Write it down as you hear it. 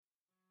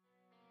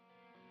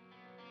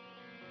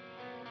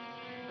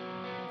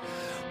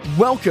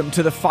Welcome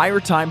to the Fire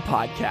Time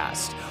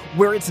Podcast,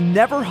 where it's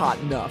never hot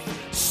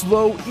enough,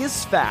 slow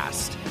is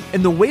fast,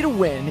 and the way to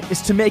win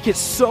is to make it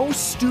so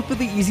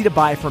stupidly easy to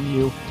buy from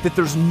you that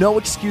there's no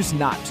excuse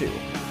not to.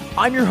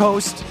 I'm your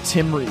host,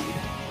 Tim Reed.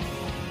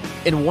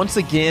 And once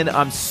again,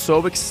 I'm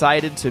so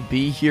excited to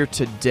be here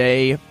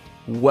today.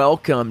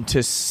 Welcome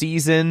to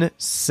Season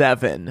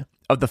 7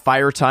 of the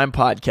Fire Time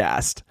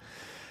Podcast.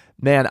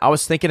 Man, I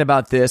was thinking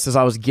about this as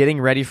I was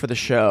getting ready for the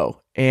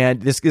show,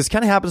 and this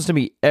kind of happens to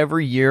me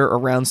every year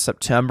around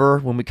September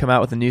when we come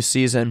out with a new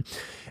season.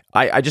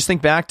 I just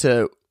think back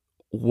to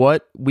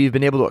what we've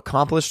been able to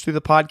accomplish through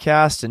the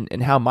podcast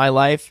and how my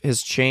life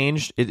has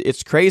changed.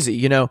 It's crazy.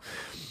 You know,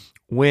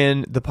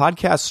 when the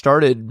podcast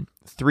started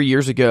 3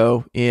 years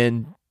ago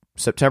in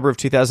September of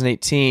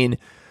 2018,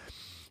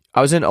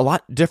 I was in a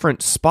lot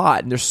different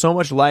spot, and there's so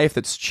much life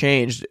that's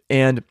changed.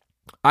 And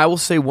I will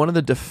say one of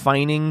the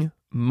defining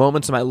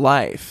moments of my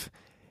life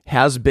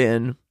has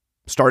been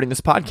starting this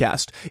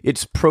podcast.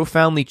 It's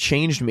profoundly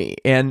changed me,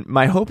 and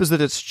my hope is that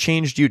it's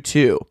changed you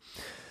too.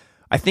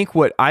 I think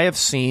what I have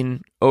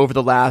seen over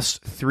the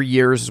last 3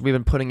 years as we've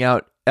been putting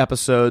out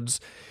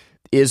episodes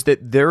is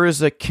that there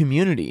is a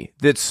community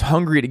that's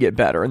hungry to get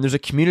better, and there's a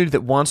community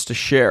that wants to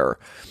share.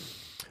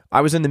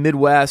 I was in the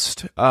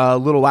Midwest a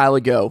little while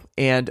ago,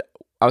 and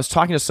I was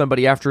talking to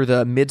somebody after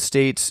the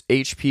Mid-States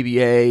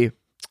HPBA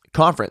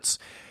conference,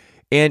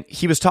 and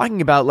he was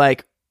talking about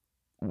like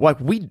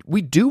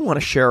we do want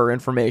to share our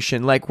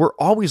information. Like, we're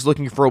always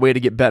looking for a way to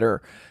get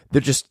better.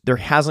 There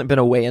hasn't been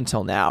a way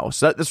until now.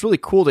 So that's really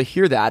cool to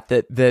hear that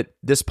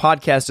this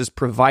podcast is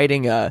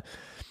providing a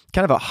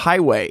kind of a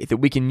highway that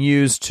we can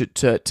use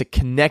to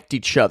connect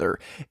each other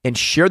and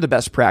share the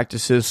best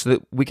practices so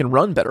that we can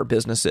run better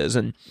businesses.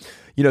 And,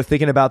 you know,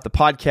 thinking about the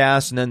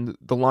podcast and then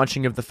the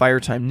launching of the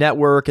Firetime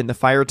Network and the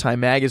Firetime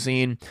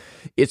Magazine,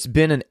 it's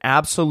been an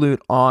absolute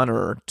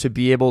honor to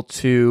be able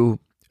to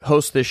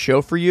host this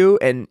show for you.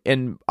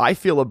 And I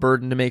feel a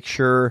burden to make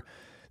sure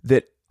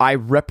that I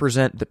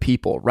represent the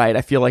people, right?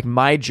 I feel like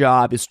my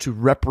job is to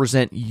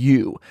represent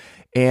you.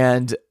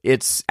 And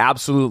it's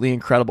absolutely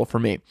incredible for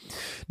me.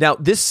 Now,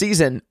 this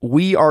season,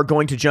 we are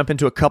going to jump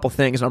into a couple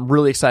things, and I'm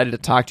really excited to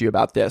talk to you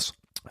about this.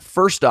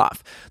 First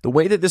off, the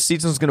way that this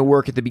season is going to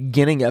work at the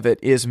beginning of it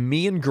is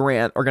me and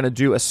Grant are going to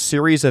do a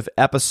series of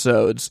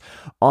episodes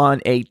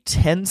on a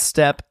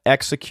 10-step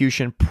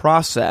execution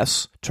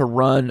process to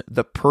run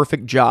the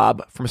perfect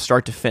job from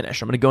start to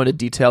finish. I'm going to go into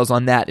details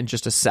on that in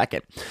just a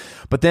second.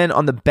 But then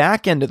on the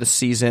back end of the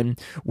season,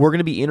 we're going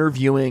to be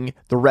interviewing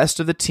the rest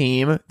of the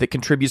team that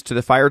contributes to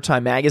the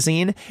Firetime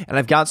Magazine, and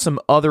I've got some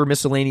other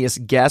miscellaneous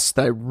guests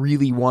that I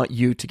really want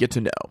you to get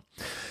to know.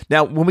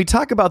 Now, when we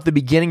talk about the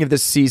beginning of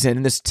this season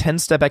and this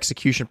 10-step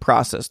execution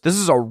process, this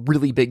is a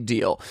really big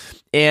deal.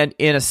 And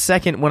in a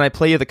second, when I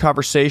play you the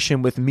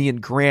conversation with me and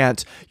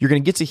Grant, you're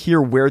going to get to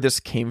hear where this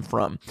came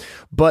from.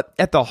 But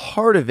at the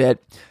heart of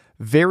it,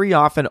 very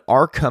often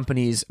our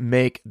companies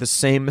make the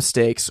same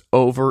mistakes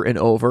over and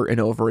over and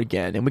over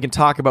again. And we can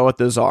talk about what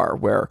those are,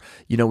 where,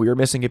 you know, we were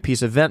missing a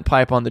piece of vent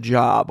pipe on the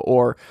job,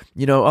 or,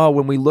 you know,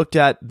 when we looked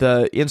at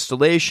the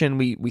installation,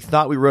 we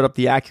thought we wrote up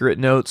the accurate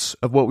notes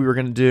of what we were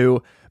going to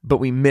do, but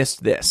we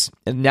missed this.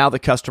 And now the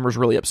customer's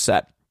really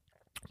upset.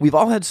 We've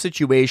all had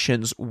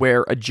situations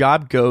where a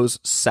job goes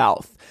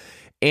south,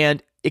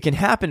 and it can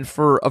happen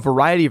for a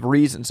variety of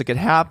reasons. It could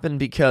happen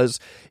because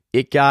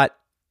it got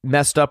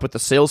messed up with the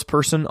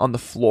salesperson on the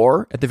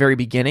floor at the very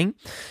beginning.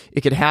 It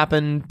could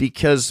happen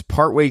because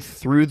partway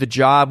through the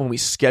job when we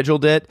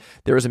scheduled it,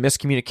 there was a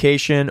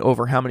miscommunication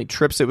over how many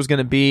trips it was going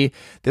to be.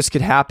 This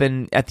could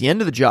happen at the end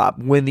of the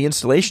job when the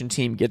installation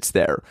team gets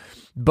there.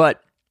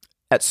 But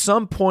at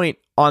some point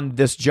on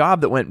this job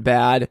that went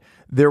bad,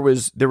 there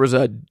was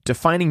a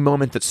defining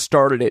moment that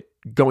started it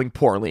going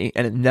poorly,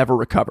 and it never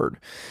recovered.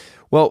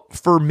 Well,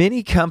 for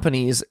many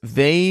companies,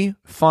 they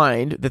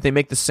find that they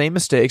make the same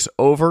mistakes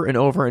over and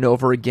over and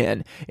over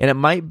again, and it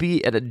might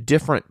be at a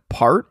different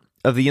part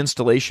of the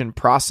installation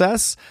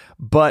process,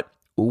 but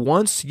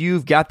once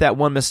you've got that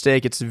one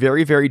mistake, it's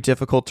very, very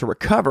difficult to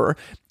recover,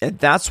 and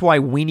that's why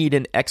we need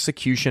an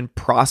execution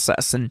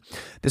process. And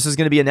this is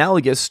going to be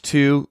analogous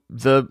to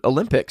the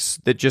Olympics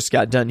that just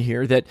got done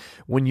here, that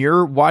when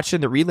you're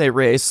watching the relay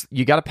race,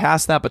 you got to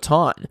pass that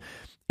baton.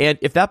 And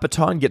if that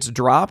baton gets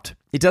dropped,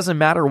 it doesn't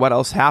matter what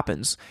else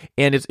happens.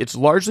 And it's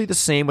largely the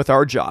same with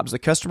our jobs. The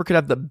customer could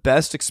have the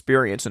best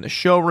experience in the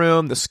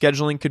showroom. The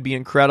scheduling could be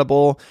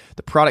incredible.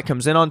 The product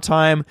comes in on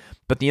time,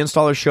 but the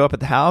installers show up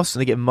at the house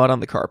and they get mud on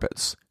the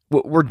carpets.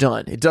 We're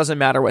done. It doesn't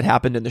matter what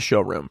happened in the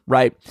showroom,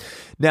 right?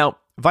 Now,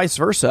 vice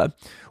versa,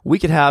 we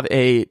could have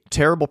a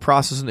terrible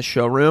process in the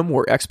showroom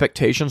where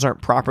expectations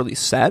aren't properly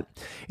set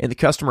and the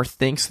customer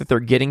thinks that they're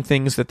getting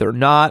things that they're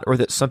not, or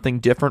that something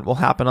different will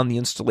happen on the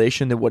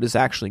installation than what is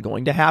actually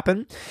going to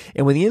happen.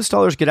 And when the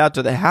installers get out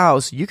to the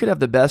house, you could have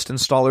the best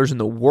installers in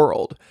the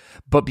world,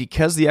 but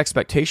because the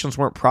expectations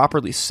weren't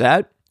properly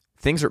set,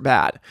 things are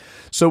bad.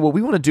 So what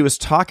we want to do is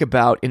talk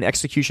about an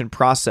execution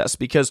process,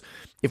 because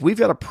if we've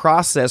got a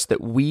process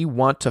that we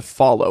want to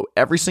follow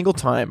every single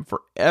time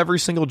for every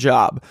single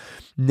job,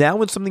 now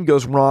when something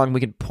goes wrong, we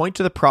can point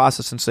to the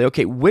process and say,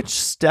 okay, which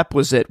step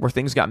was it where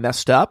things got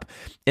messed up?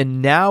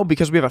 And now,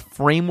 because we have a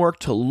framework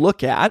to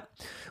look at,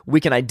 we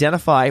can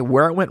identify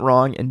where it went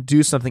wrong and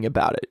do something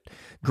about it.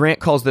 Grant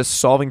calls this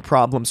solving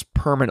problems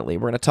permanently.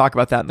 We're going to talk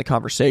about that in the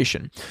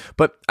conversation.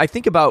 But I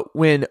think about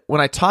when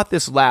I taught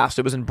this last,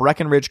 it was in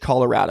Breckenridge,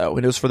 Colorado,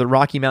 and it was for the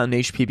Rocky Mountain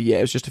HPBA.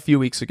 It was just a few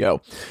weeks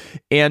ago.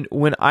 And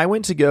when I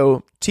went to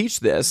go teach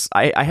this,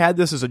 I had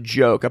this as a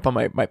joke up on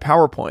my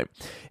PowerPoint,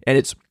 and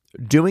it's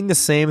doing the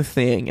same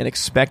thing and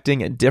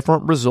expecting a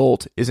different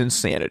result is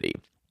insanity.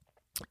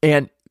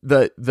 And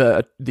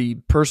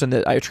the person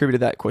that I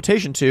attributed that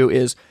quotation to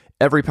is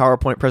every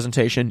PowerPoint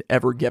presentation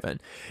ever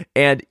given.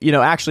 And,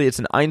 actually it's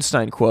an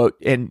Einstein quote,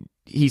 and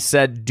he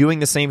said doing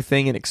the same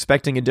thing and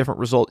expecting a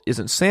different result is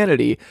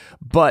insanity,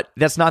 but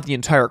that's not the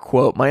entire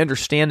quote. My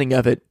understanding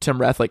of it, Tim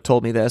Rethlick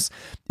told me this,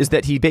 is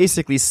that he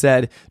basically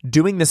said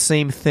doing the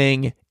same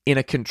thing in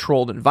a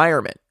controlled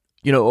environment,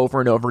 over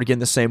and over again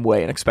the same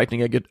way and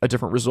expecting a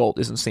different result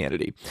is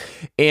insanity.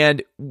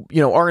 And,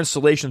 our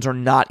installations are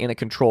not in a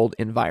controlled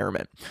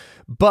environment.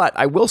 But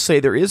I will say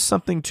there is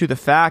something to the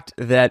fact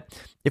that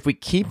if we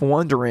keep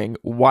wondering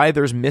why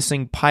there's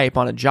missing pipe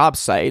on a job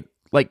site,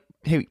 like,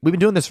 hey, we've been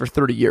doing this for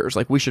 30 years.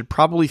 Like, we should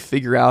probably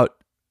figure out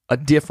a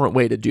different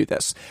way to do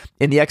this.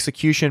 And the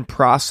execution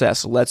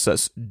process lets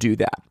us do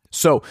that.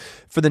 So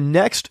for the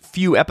next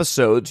few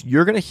episodes,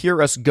 you're going to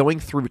hear us going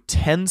through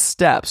 10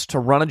 steps to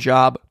run a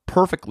job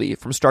perfectly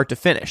from start to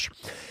finish.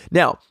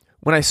 Now,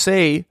 when I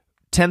say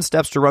 10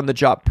 steps to run the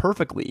job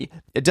perfectly,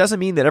 it doesn't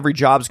mean that every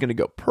job is going to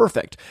go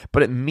perfect,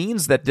 but it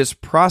means that this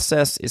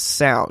process is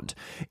sound.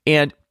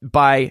 And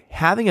by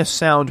having a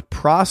sound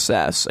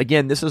process,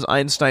 again, this is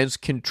Einstein's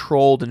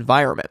controlled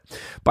environment.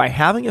 By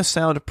having a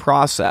sound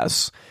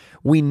process,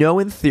 we know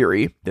in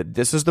theory that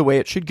this is the way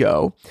it should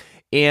go.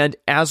 And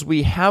as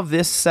we have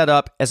this set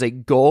up as a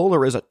goal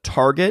or as a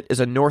target,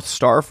 as a North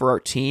Star for our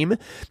team,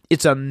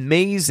 it's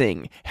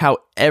amazing how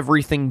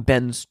everything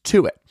bends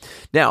to it.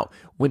 Now,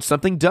 when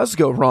something does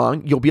go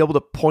wrong, you'll be able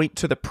to point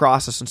to the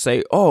process and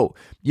say, oh,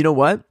 you know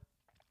what?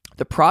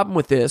 The problem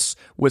with this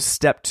was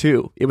step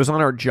 2. It was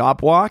on our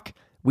job walk.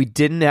 We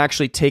didn't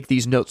actually take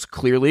these notes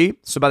clearly.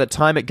 So by the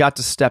time it got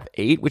to step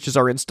 8, which is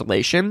our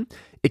installation,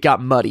 it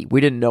got muddy.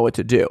 We didn't know what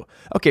to do.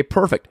 Okay,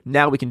 perfect.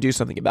 Now we can do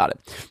something about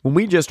it. When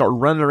we just are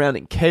running around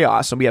in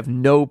chaos and we have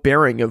no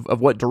bearing of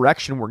what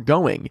direction we're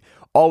going,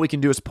 all we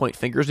can do is point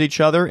fingers at each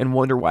other and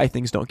wonder why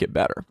things don't get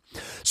better.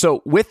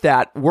 So with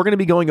that, we're going to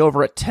be going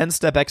over a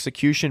 10-step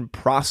execution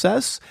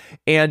process,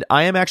 and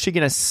I am actually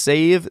going to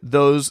save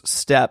those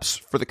steps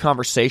for the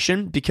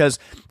conversation, because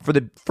for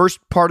the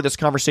first part of this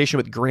conversation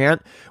with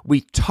Grant,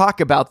 we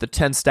talk about the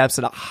 10 steps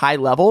at a high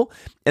level,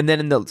 and then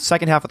in the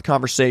second half of the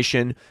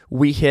conversation,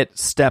 we hit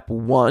step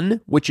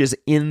 1, which is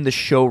in the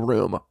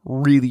showroom,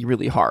 really,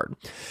 really hard.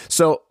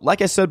 So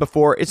like I said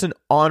before, it's an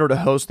honor to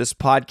host this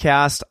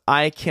podcast.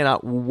 I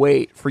cannot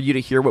wait for you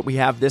to hear what we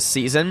have this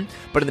season.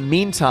 But in the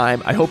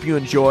meantime, I hope you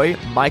enjoy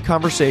my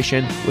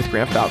conversation with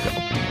Grant Falco.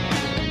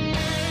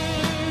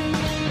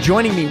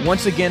 Joining me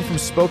once again from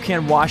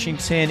Spokane,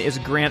 Washington is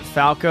Grant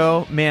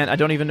Falco. Man, I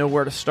don't even know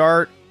where to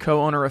start.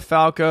 Co-owner of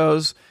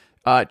Falco's,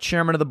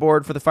 chairman of the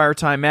board for the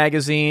Firetime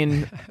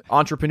magazine,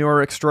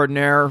 entrepreneur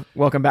extraordinaire.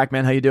 Welcome back,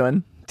 man. How you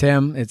doing?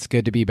 Tim, it's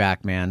good to be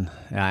back, man.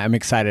 I'm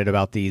excited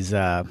about these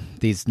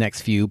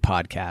next few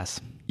podcasts.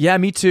 Yeah,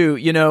 me too.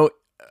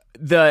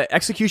 The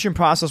execution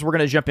process we're going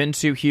to jump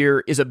into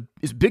here is a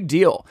big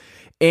deal,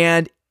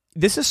 and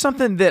this is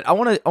something that I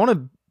want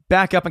to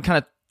back up and kind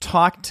of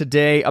talk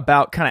today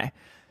about, kind of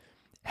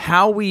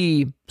how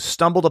we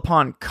stumbled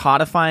upon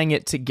codifying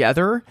it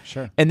together.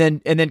 Sure. And then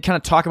kind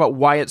of talk about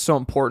why it's so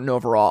important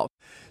overall.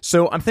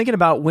 So I'm thinking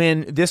about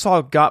when this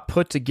all got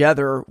put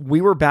together,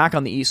 we were back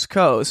on the East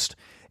Coast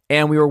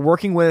and we were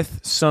working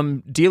with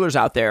some dealers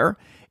out there,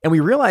 and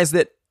we realized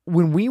that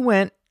when we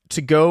went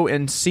to go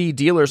and see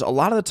dealers, a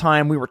lot of the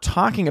time we were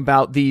talking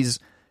about these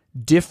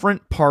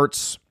different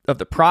parts of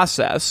the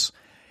process,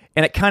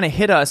 and it kind of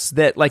hit us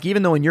that, like,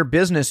 even though in your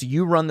business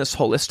you run this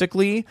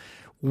holistically,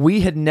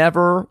 we had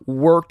never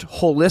worked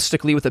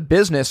holistically with a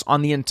business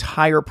on the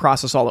entire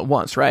process all at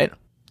once, right?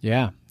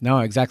 Yeah, no,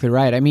 exactly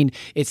right. I mean,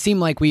 it seemed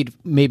like we'd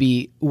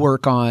maybe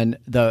work on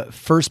the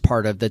first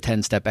part of the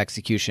 10-step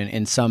execution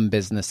in some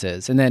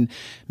businesses. And then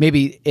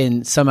maybe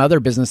in some other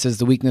businesses,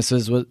 the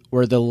weaknesses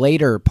were the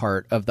later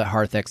part of the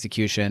hearth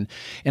execution.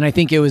 And I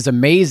think it was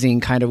amazing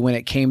kind of when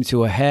it came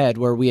to a head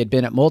where we had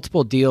been at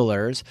multiple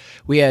dealers.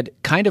 We had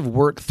kind of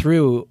worked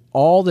through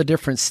all the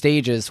different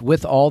stages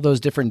with all those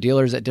different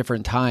dealers at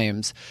different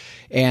times.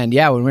 And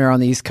yeah, when we were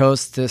on the East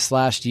Coast this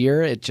last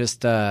year, it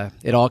just,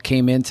 it all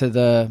came into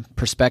the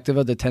perspective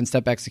of the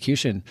 10-step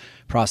execution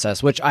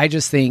process, which I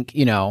just think,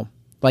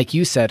 like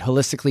you said,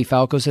 holistically,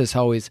 Falco's has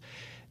always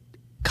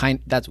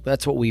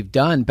that's what we've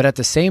done. But at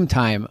the same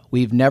time,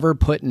 we've never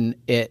put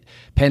it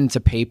pen to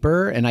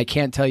paper. And I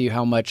can't tell you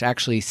how much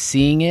actually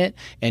seeing it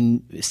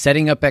and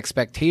setting up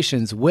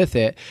expectations with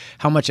it,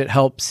 how much it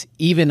helps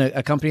even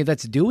a company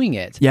that's doing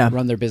it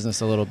run their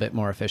business a little bit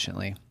more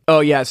efficiently. Oh,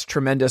 yeah, it's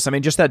tremendous. I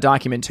mean, just that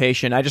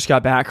documentation. I just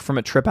got back from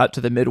a trip out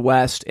to the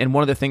Midwest, and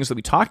one of the things that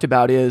we talked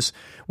about is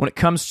when it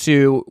comes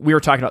to, we were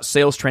talking about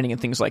sales training and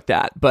things like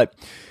that, but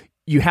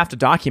you have to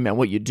document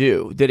what you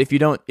do. That if you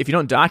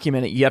don't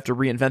document it, you have to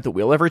reinvent the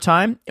wheel every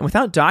time. And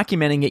without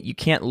documenting it, you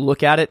can't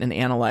look at it and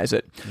analyze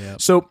it.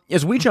 Yep. So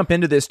as we jump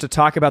into this to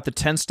talk about the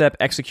 10-step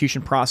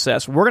execution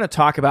process, we're going to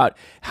talk about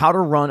how to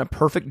run a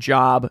perfect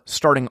job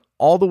starting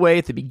all the way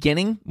at the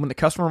beginning when the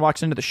customer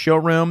walks into the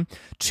showroom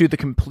to the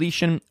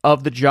completion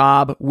of the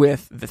job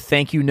with the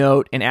thank you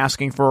note and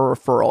asking for a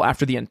referral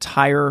after the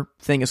entire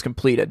thing is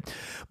completed.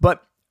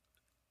 But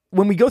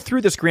when we go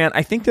through this, Grant,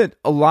 I think that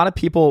a lot of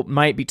people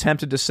might be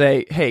tempted to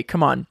say, hey,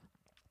 come on,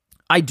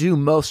 I do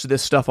most of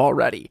this stuff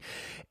already.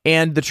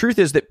 And the truth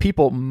is that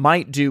people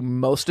might do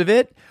most of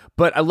it,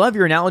 but I love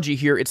your analogy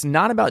here. It's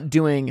not about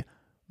doing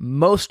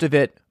most of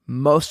it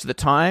most of the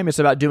time. It's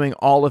about doing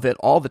all of it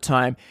all the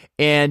time.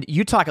 And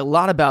you talk a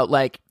lot about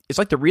it's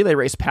like the relay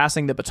race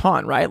passing the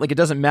baton, right? Like it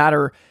doesn't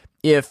matter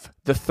if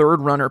the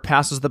third runner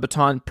passes the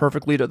baton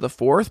perfectly to the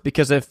fourth,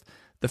 because if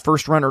the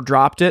first runner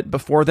dropped it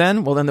before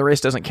then, well, then the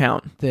race doesn't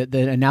count.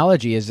 The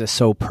analogy is just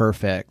so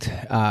perfect.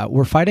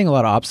 We're fighting a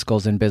lot of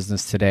obstacles in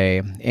business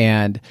today.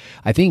 And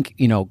I think,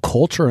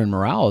 culture and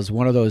morale is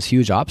one of those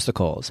huge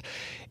obstacles.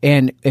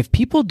 And if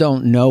people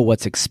don't know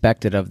what's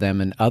expected of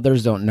them and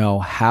others don't know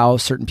how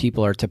certain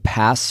people are to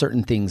pass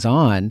certain things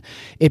on,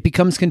 it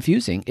becomes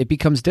confusing. It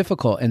becomes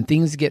difficult and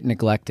things get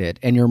neglected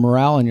and your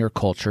morale and your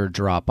culture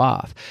drop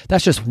off.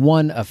 That's just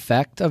one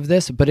effect of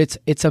this, but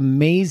it's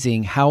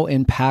amazing how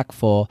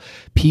impactful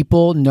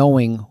people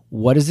knowing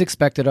what is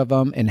expected of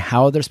them and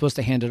how they're supposed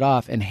to hand it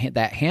off, and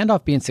that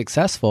handoff being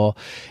successful.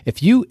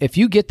 If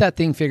you get that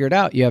thing figured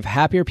out, you have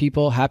happier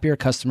people, happier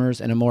customers,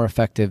 and a more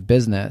effective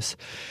business.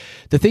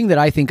 The thing that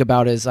I think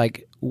about is I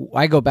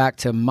go back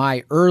to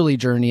my early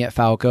journey at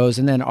Falco's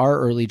and then our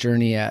early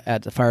journey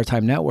at the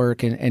Firetime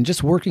Network and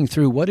just working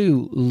through what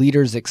do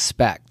leaders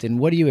expect and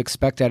what do you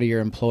expect out of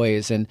your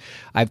employees. And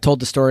I've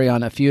told the story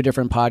on a few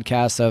different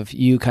podcasts of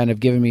you kind of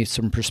giving me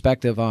some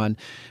perspective on,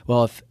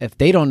 well, if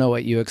they don't know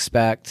what you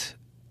expect,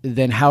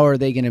 then how are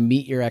they going to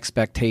meet your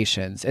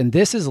expectations? And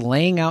this is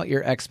laying out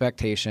your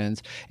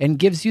expectations and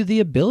gives you the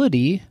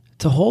ability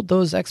to hold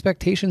those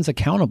expectations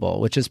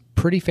accountable, which is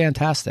pretty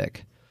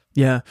fantastic.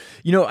 Yeah.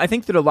 I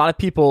think that a lot of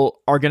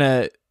people are going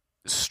to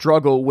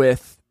struggle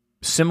with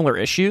similar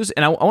issues,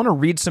 and I want to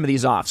read some of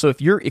these off. So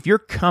if your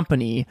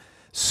company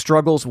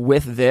struggles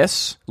with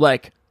this,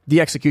 the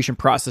execution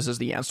process is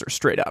the answer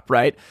straight up,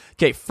 right?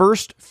 Okay,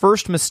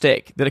 first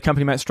mistake that a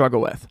company might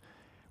struggle with.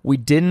 We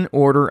didn't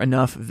order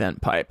enough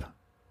vent pipe.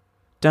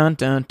 Dun,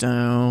 dun,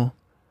 dun.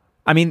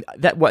 I mean,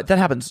 that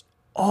happens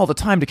all the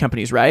time to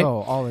companies, right?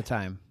 Oh, all the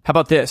time. How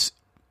about this?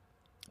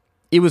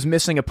 It was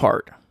missing a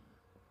part.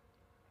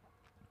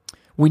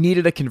 We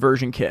needed a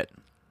conversion kit.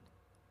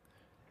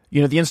 The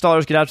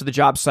installers get out to the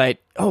job site.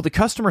 Oh, the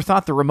customer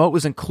thought the remote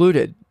was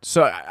included,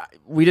 so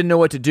we didn't know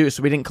what to do,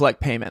 so we didn't collect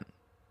payment.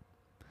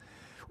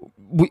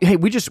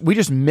 We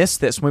just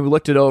missed this when we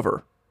looked it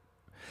over.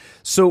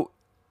 So,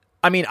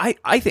 I mean,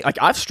 I think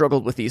I've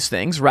struggled with these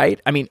things,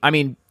 right? I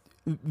mean,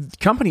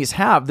 companies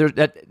have.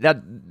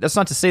 That's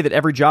not to say that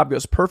every job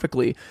goes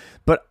perfectly,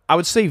 but I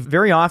would say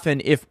very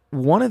often if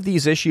one of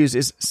these issues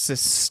is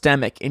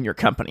systemic in your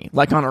company,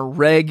 like on a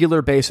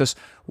regular basis,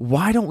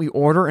 why don't we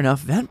order enough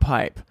vent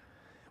pipe?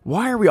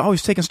 Why are we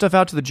always taking stuff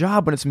out to the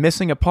job when it's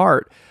missing a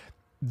part?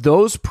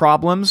 Those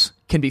problems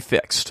can be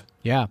fixed.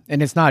 Yeah,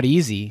 and it's not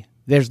easy.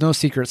 There's no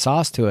secret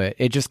sauce to it.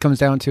 It just comes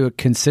down to a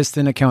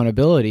consistent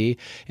accountability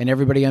and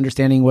everybody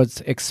understanding what's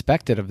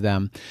expected of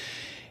them.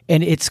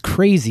 And it's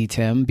crazy,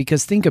 Tim,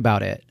 because think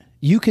about it.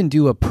 You can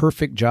do a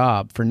perfect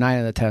job for 9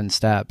 of the 10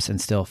 steps and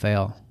still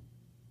fail.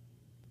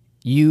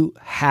 You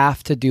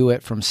have to do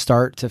it from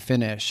start to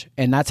finish.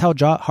 And that's how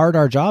hard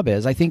our job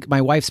is. I think my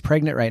wife's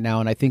pregnant right now,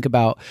 and I think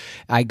about,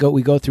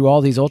 we go through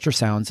all these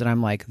ultrasounds, and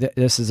I'm like,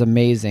 this is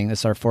amazing. This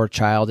is our 4th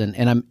child.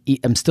 And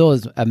I'm still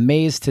as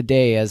amazed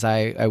today as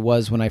I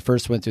was when I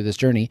first went through this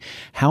journey,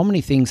 how many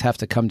things have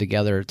to come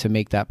together to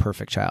make that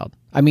perfect child.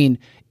 I mean,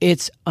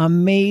 it's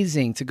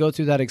amazing to go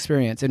through that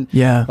experience. And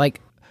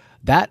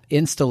that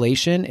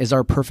installation is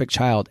our perfect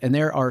child. And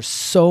there are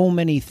so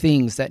many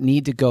things that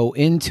need to go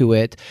into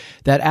it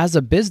that as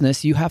a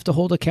business, you have to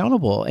hold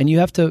accountable and you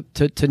have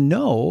to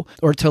know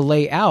or to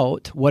lay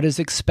out what is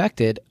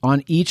expected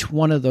on each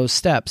one of those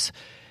steps.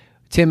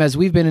 Tim, as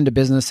we've been into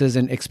businesses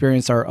and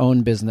experienced our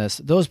own business,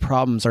 those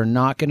problems are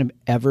not going to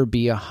ever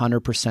be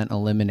 100%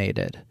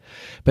 eliminated.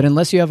 But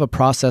unless you have a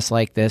process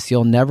like this,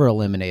 you'll never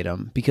eliminate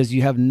them because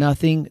you have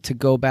nothing to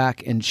go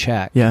back and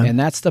check. Yeah. And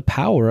that's the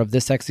power of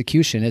this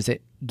execution, is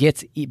it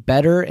gets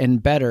better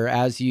and better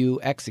as you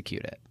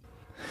execute it.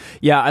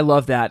 Yeah, I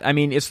love that. I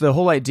mean, it's the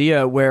whole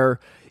idea where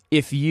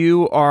if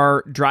you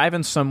are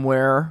driving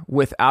somewhere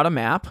without a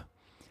map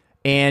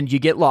and you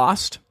get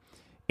lost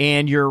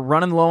and you're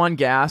running low on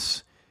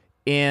gas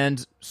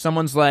and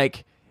someone's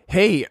like,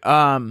 hey,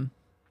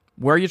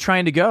 where are you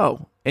trying to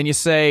go? And you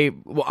say,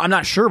 well, I'm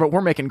not sure, but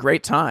we're making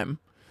great time.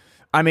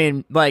 I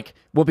mean, like,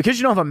 well, because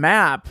you don't have a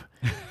map,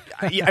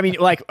 I mean,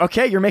 like,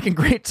 okay, you're making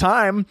great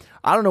time.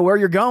 I don't know where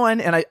you're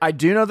going. And I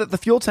do know that the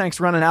fuel tank's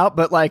running out,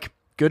 but like,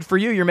 good for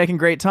you. You're making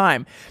great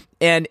time.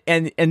 And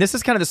this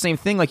is kind of the same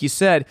thing, like you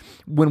said,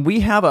 when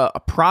we have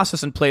a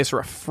process in place or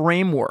a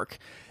framework,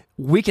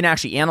 we can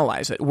actually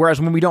analyze it.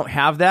 Whereas when we don't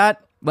have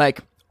that,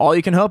 like, all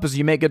you can hope is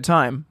you make good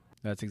time.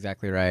 That's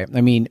exactly right.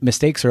 I mean,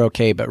 mistakes are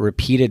okay, but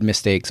repeated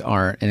mistakes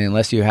aren't. And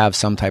unless you have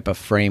some type of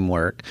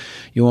framework,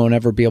 you won't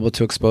ever be able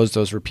to expose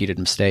those repeated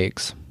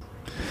mistakes.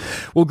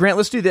 Well, Grant,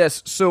 let's do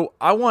this. So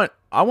I want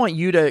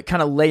you to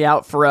kind of lay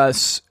out for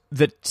us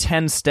the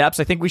 10 steps.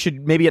 I think we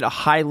should maybe at a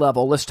high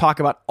level, let's talk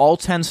about all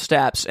 10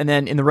 steps. And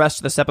then in the rest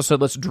of this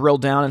episode, let's drill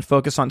down and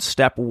focus on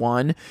step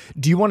 1.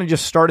 Do you want to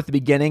just start at the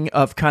beginning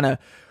of kind of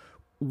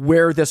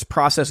where this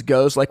process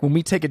goes? Like when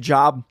we take a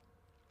job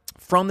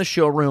from the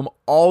showroom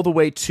all the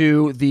way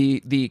to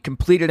the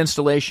completed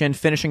installation,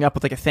 finishing up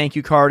with like a thank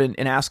you card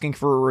and asking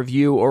for a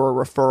review or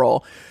a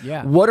referral.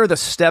 Yeah. What are the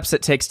steps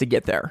it takes to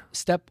get there?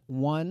 Step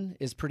 1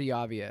 is pretty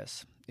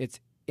obvious. It's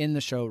in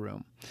the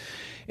showroom.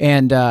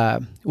 And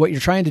what you're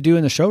trying to do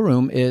in the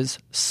showroom is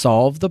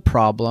solve the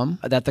problem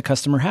that the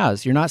customer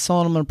has. You're not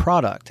selling them a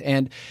product.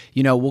 And,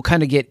 you know, we'll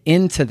kind of get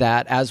into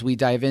that as we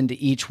dive into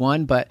each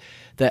one. But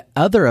the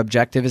other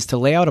objective is to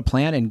lay out a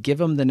plan and give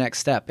them the next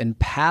step and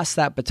pass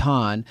that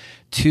baton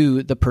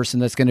to the person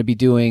that's going to be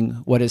doing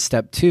what is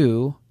step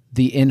 2,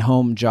 the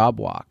in-home job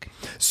walk.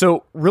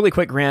 So really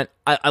quick, Grant,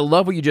 I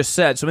love what you just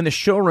said. So in the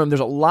showroom, there's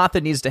a lot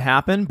that needs to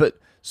happen, but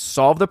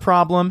solve the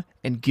problem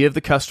and give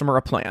the customer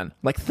a plan.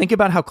 Like, think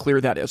about how clear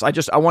that is.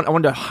 I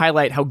wanted to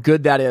highlight how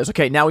good that is.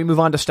 Okay, now we move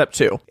on to step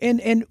 2.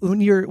 And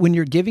when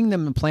you're giving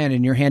them a plan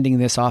and you're handing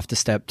this off to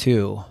step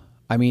 2,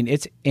 I mean,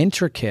 it's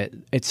intricate.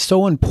 It's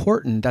so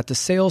important that the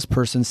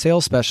salesperson,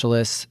 sales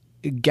specialists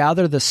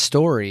gather the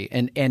story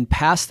and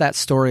pass that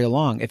story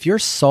along. If you're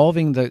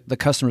solving the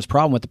customer's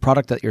problem with the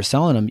product that you're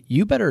selling them,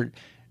 you better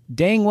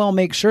dang well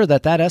make sure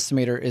that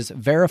estimator is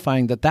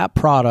verifying that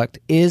product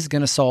is going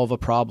to solve a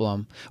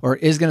problem or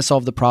is going to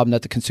solve the problem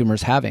that the consumer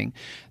is having.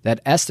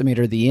 That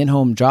estimator, the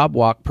in-home job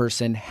walk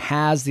person,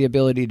 has the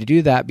ability to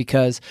do that,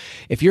 because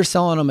if you're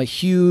selling them a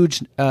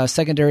huge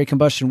secondary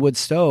combustion wood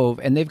stove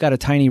and they've got a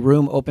tiny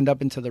room opened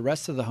up into the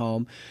rest of the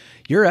home,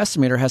 your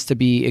estimator has to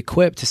be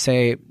equipped to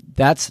say,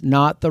 that's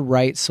not the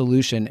right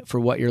solution for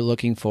what you're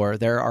looking for.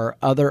 There are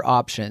other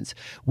options.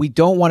 We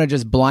don't want to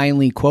just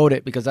blindly quote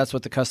it because that's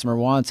what the customer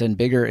wants and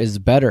bigger is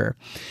better.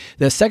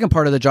 The second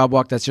part of the job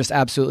walk that's just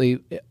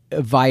absolutely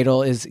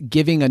vital is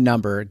giving a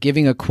number,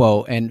 giving a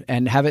quote,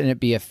 and having it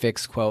be a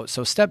fixed quote.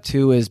 So step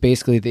 2 is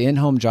basically the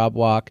in-home job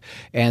walk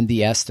and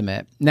the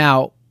estimate.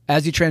 Now,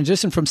 as you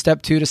transition from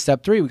step 2 to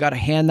step 3, we got to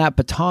hand that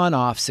baton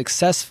off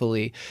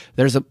successfully.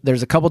 There's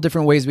a couple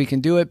different ways we can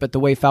do it, but the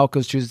way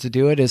Falcos chooses to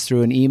do it is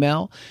through an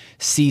email,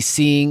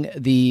 CCing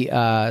the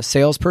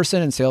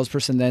salesperson, and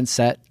salesperson then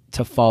set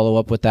to follow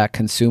up with that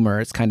consumer.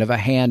 It's kind of a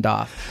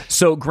handoff.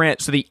 So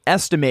Grant, the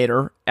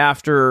estimator,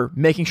 after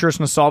making sure it's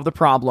going to solve the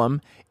problem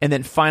and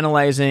then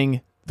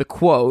finalizing the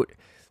quote,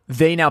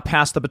 they now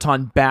pass the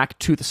baton back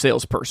to the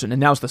salesperson. And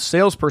now it's the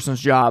salesperson's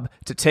job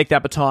to take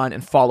that baton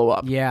and follow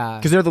up. Yeah.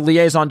 Because they're the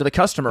liaison to the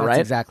customer, right? That's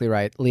exactly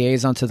right.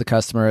 Liaison to the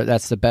customer.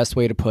 That's the best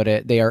way to put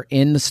it. They are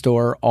in the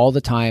store all the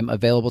time,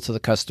 available to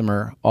the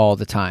customer all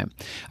the time.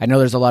 I know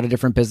there's a lot of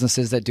different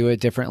businesses that do it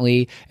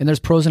differently, and there's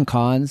pros and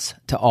cons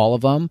to all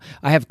of them.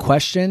 I have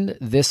questioned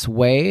this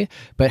way,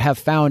 but have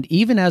found,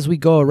 even as we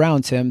go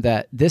around, Tim,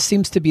 that this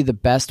seems to be the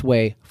best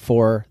way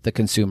for the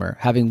consumer.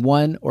 Having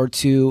 1 or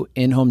 2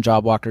 in-home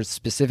job walkers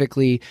specifically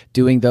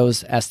doing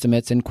those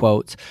estimates and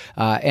quotes,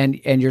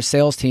 and your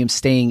sales team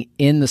staying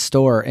in the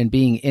store and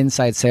being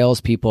inside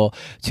salespeople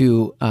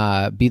to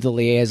be the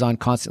liaison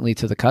constantly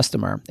to the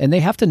customer. And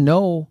they have to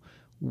know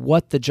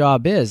what the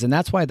job is. And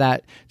that's why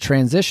that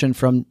transition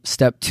from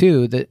step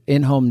 2, the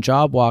in-home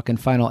job walk and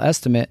final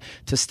estimate,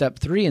 to step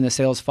 3 in the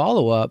sales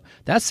follow-up,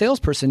 that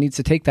salesperson needs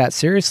to take that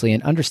seriously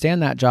and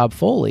understand that job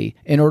fully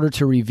in order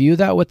to review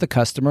that with the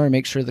customer and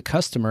make sure the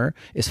customer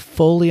is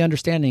fully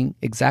understanding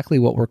exactly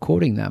what we're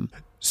quoting them.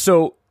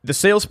 So the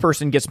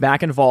salesperson gets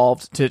back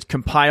involved to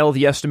compile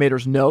the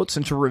estimator's notes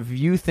and to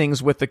review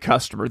things with the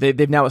customer.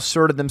 They've now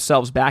asserted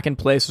themselves back in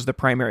place as the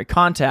primary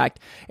contact.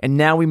 And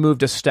now we move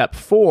to step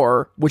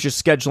 4, which is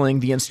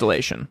scheduling the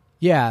installation.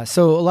 Yeah.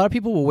 So a lot of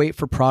people will wait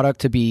for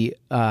product to be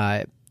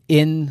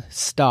in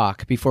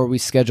stock before we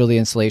schedule the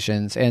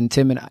installations. And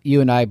Tim, and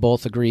you and I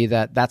both agree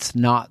that that's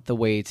not the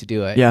way to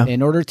do it. Yeah.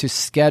 In order to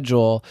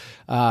schedule,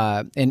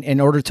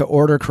 in order to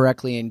order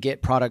correctly and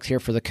get products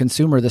here for the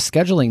consumer, the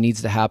scheduling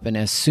needs to happen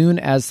as soon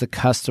as the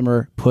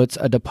customer puts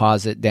a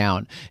deposit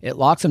down. It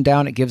locks them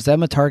down, it gives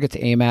them a target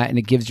to aim at, and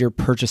it gives your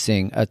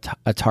purchasing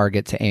a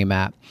target to aim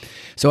at.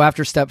 So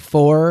after step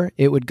 4,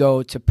 it would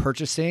go to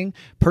purchasing.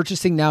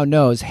 Purchasing now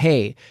knows,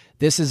 hey,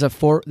 this is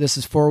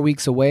 4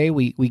 weeks away.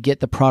 We get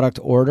the product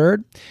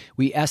ordered.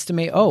 We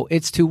estimate,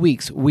 it's 2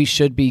 weeks. We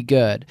should be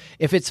good.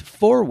 If it's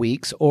 4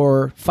 weeks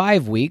or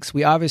 5 weeks,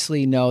 we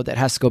obviously know that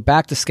has to go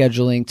back to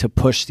scheduling to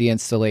push the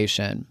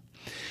installation.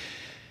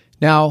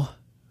 Now,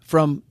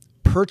 from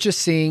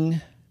purchasing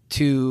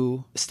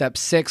to step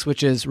 6,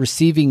 which is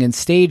receiving and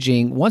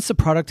staging, once the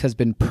product has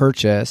been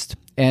purchased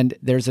and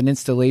there's an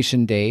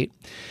installation date,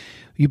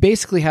 you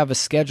basically have a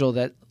schedule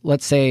that,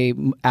 let's say,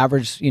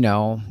 average,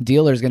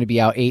 dealer is going to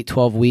be out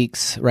 8-12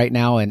 weeks right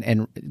now,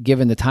 and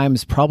given the time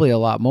is probably a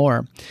lot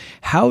more.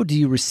 How do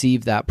you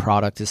receive that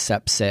product is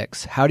step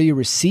 6. How do you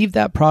receive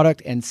that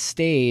product and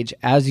stage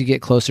as you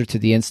get closer to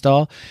the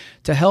install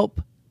to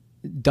help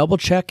double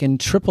check and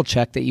triple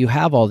check that you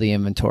have all the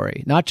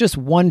inventory? Not just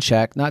one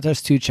check, not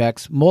just 2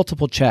 checks,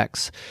 multiple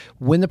checks.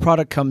 When the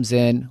product comes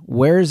in,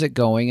 where is it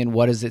going and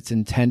what is its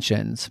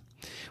intentions?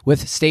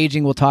 With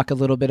staging, we'll talk a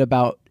little bit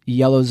about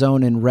yellow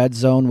zone and red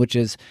zone, which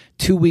is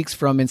 2 weeks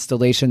from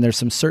installation. There's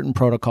some certain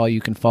protocol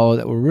you can follow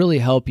that will really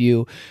help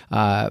you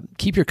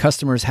keep your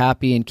customers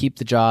happy and keep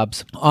the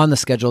jobs on the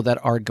schedule that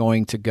are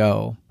going to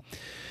go.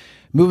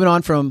 Moving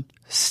on from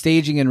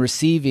staging and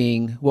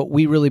receiving, what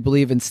we really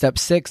believe in step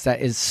 6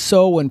 that is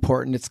so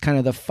important, it's kind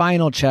of the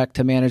final check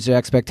to manage the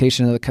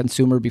expectation of the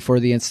consumer before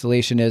the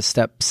installation, is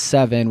step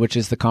 7, which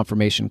is the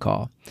confirmation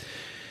call.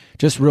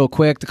 Just real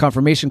quick, the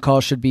confirmation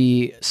call should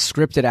be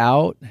scripted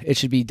out. It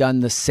should be done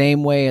the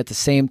same way at the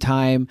same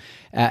time,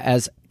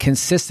 as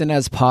consistent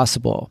as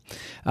possible.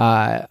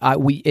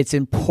 It's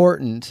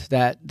important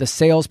that the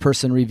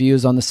salesperson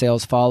reviews on the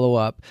sales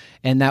follow-up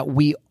and that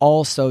we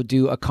also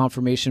do a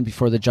confirmation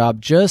before the job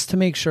just to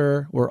make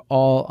sure we're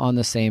all on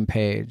the same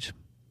page.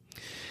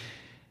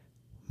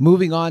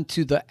 Moving on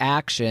to the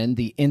action,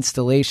 the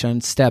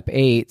installation, step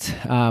 8.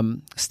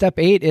 Step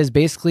 8 is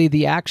basically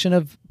the action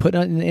of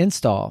putting an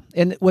install.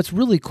 And what's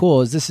really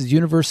cool is this is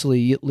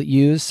universally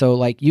used. So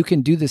like you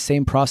can do the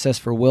same process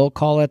for will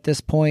call at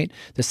this point,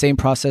 the same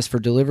process for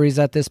deliveries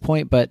at this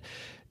point. But,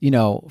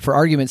 for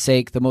argument's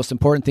sake, the most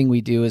important thing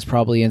we do is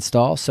probably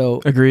install. So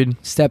agreed.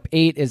 Step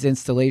 8 is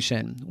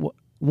installation.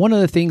 One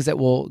of the things that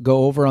we'll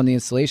go over on the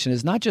installation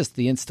is not just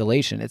the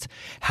installation, it's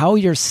how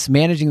you're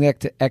managing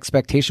the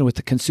expectation with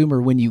the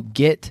consumer when you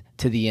get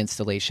to the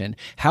installation.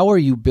 How are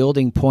you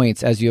building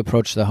points as you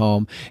approach the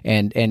home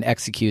and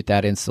execute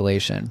that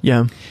installation?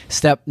 Yeah.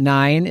 Step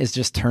 9 is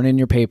just turn in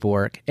your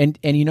paperwork. And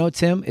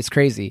Tim, it's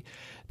crazy.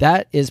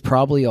 That is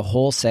probably a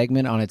whole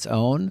segment on its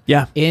own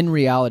in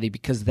reality,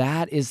 because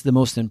that is the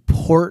most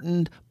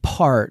important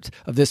part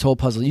of this whole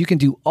puzzle. You can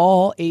do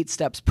all 8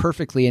 steps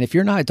perfectly. And if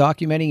you're not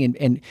documenting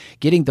and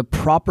getting the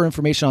proper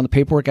information on the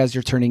paperwork as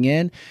you're turning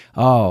in,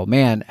 oh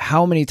man,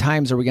 how many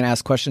times are we going to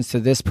ask questions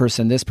to this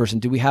person?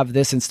 Do we have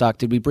this in stock?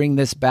 Did we bring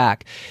this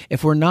back?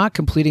 If we're not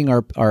completing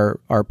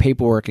our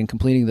paperwork and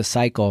completing the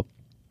cycle,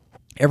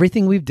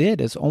 everything we've did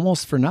is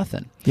almost for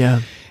nothing.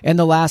 Yeah. And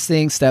the last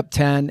thing, step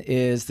 10,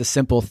 is the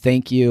simple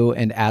thank you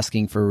and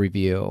asking for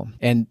review.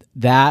 And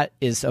that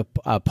is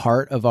a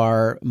part of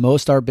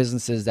most our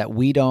businesses that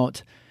we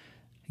don't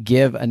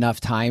give enough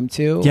time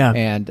to,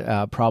 and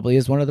probably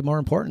is one of the more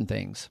important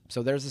things.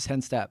 So there's the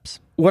 10 steps.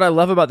 What I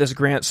love about this,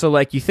 Grant, so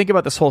like you think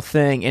about this whole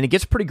thing and it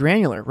gets pretty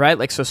granular, right?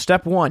 Like, so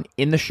step 1,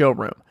 in the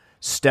showroom.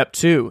 Step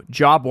 2,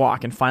 job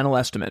walk and final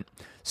estimate.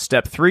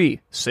 Step 3,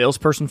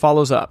 salesperson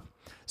follows up.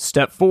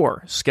 Step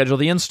 4, schedule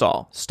the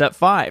install. Step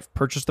 5,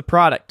 purchase the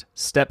product.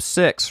 Step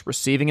 6,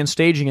 receiving and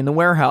staging in the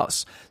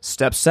warehouse.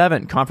 Step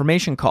 7,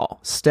 confirmation call.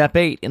 Step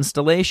 8,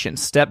 installation.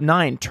 Step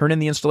 9, turn in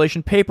the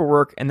installation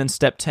paperwork. And then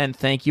step 10,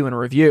 thank you and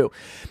review.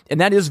 And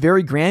that is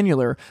very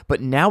granular, but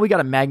now we got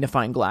a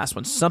magnifying glass.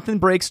 When something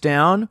breaks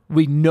down,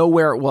 we know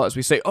where it was.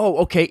 We say, oh,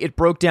 okay, it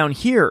broke down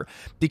here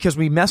because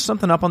we messed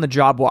something up on the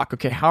job walk.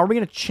 Okay, how are we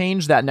going to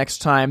change that next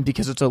time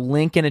because it's a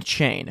link in a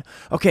chain?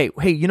 Okay,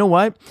 hey, you know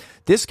what?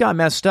 This got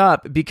messed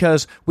up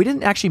because we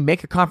didn't actually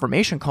make a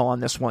confirmation call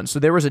on this one. So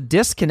there was a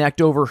disconnect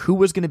over who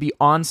was going to be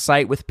on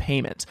site with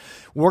payment.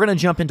 We're going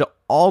to jump into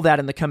all that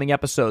in the coming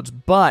episodes.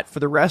 But for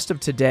the rest of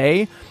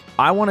today,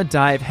 I want to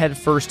dive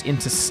headfirst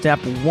into step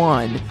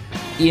 1,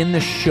 in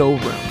the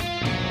showroom.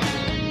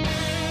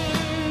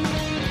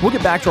 We'll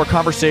get back to our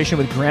conversation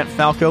with Grant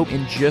Falco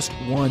in just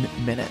 1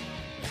 minute.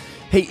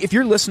 Hey, if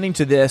you're listening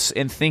to this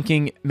and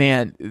thinking,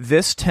 man,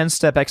 this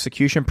 10-step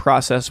execution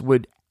process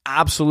would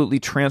absolutely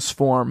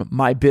transform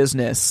my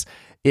business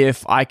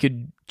if I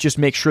could just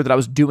make sure that I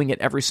was doing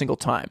it every single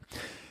time.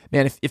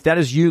 Man, if that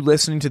is you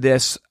listening to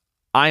this,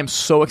 I am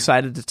so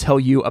excited to tell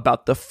you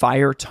about the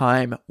Fire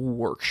Time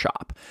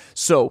Workshop.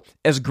 So,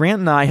 as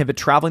Grant and I have been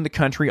traveling the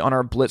country on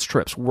our Blitz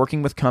trips,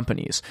 working with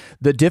companies,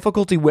 the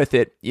difficulty with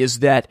it is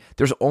that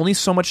there's only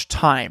so much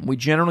time. We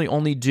generally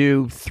only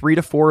do 3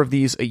 to 4 of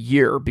these a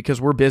year because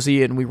we're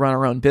busy and we run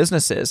our own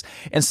businesses.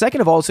 And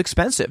second of all, it's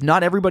expensive.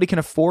 Not everybody can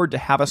afford to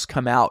have us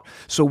come out.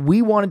 So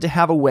we wanted to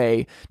have a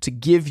way to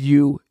give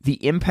you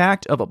the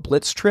impact of a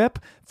Blitz trip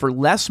for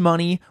less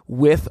money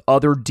with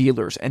other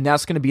dealers. And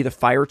that's going to be the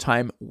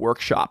Firetime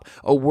Workshop,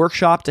 a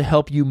workshop to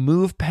help you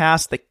move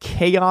past the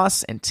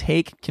chaos and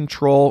take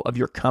control of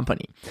your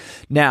company.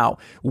 Now,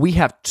 we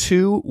have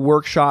 2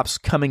 workshops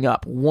coming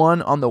up,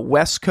 one on the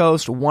West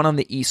Coast, one on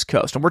the East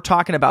Coast. And we're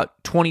talking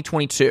about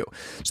 2022.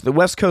 So the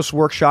West Coast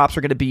workshops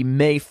are going to be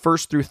May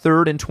 1st through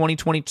 3rd in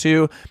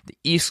 2022. The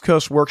East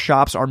Coast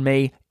workshops are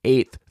May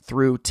 8th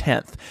through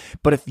 10th.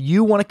 But if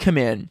you want to come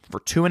in for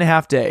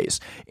 2.5 days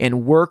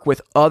and work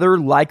with other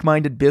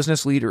like-minded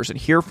business leaders and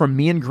hear from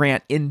me and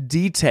Grant in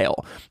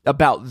detail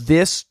about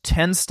this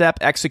 10-step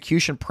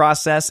execution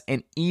process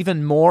and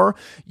even more,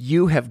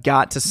 you have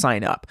got to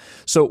sign up.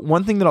 So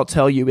one thing that I'll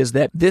tell you is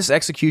that this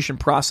execution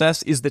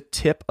process is the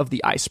tip of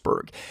the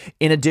iceberg.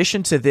 In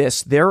addition to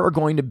this, there are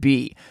going to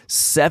be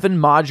 7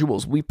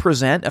 modules we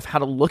present of how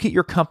to look at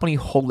your company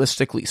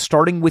holistically,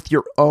 starting with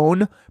your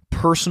own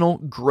personal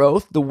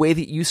growth, the way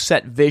that you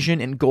set vision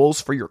and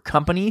goals for your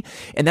company.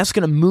 And that's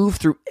going to move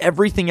through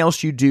everything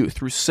else you do,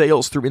 through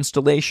sales, through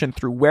installation,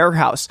 through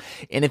warehouse.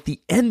 And at the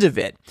end of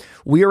it,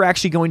 we are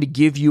actually going to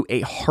give you a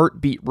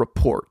heartbeat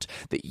report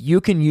that you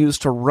can use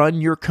to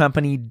run your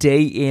company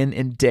day in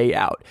and day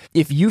out.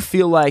 If you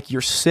feel like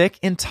you're sick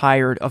and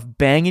tired of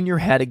banging your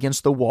head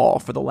against the wall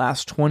for the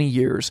last 20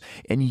 years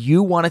and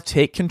you want to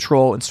take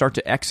control and start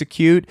to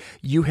execute,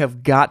 you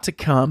have got to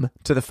come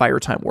to the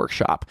Firetime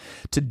Workshop.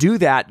 To do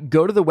that,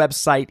 go to the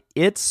website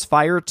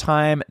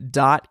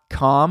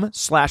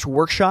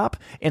itsfiretime.com/workshop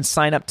and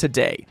sign up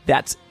today.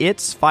 That's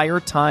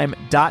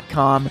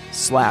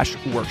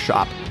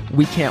itsfiretime.com/workshop.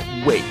 We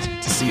can't wait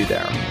to see you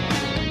there.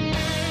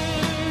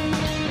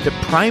 The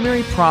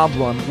primary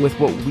problem with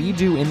what we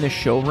do in the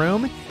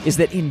showroom is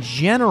that in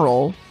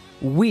general,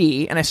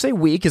 and I say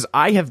we because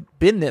I have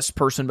been this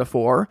person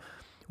before,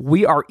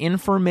 we are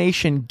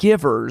information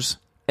givers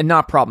and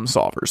not problem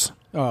solvers.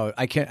 Oh,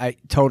 I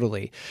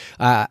totally.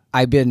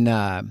 I've been,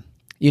 I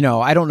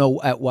don't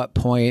know at what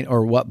point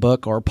or what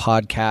book or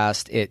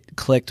podcast it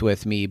clicked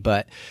with me,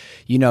 but,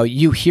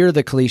 you hear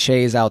the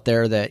cliches out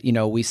there that,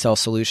 we sell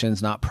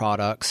solutions, not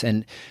products.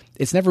 And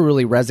it's never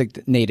really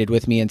resonated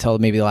with me until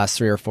maybe the last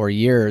 3 or 4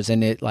 years.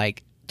 And it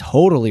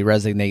totally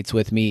resonates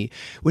with me.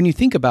 When you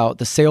think about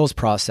the sales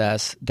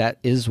process, that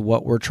is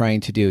what we're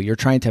trying to do. You're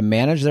trying to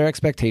manage their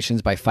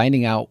expectations by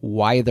finding out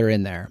why they're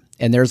in there.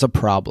 And there's a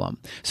problem.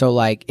 So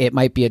it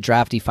might be a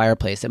drafty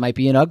fireplace. It might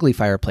be an ugly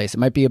fireplace. It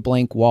might be a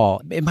blank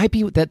wall. It might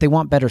be that they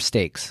want better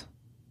steaks.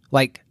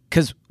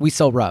 Because we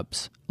sell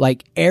rubs.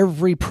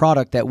 Every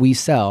product that we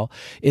sell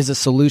is a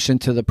solution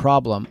to the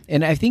problem.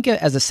 And I think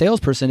as a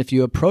salesperson, if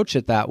you approach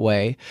it that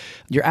way,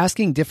 you're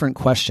asking different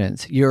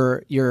questions.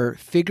 You're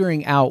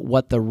figuring out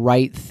what the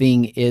right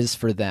thing is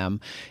for them.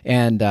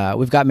 And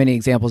we've got many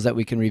examples that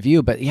we can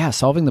review. But yeah,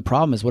 solving the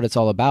problem is what it's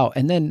all about.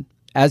 And then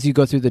as you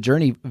go through the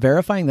journey,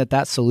 verifying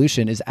that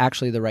solution is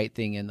actually the right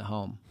thing in the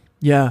home.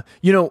 Yeah.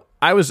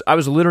 I was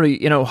literally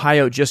in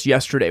Ohio just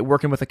yesterday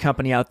working with a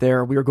company out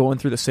there. We were going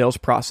through the sales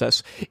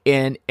process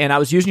and I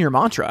was using your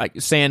mantra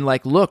saying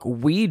look,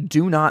 we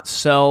do not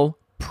sell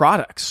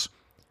products.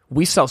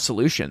 We sell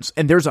solutions.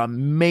 And there's a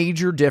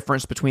major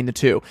difference between the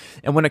two.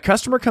 And when a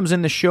customer comes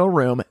in the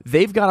showroom,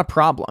 they've got a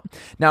problem.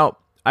 Now,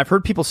 I've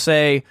heard people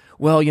say,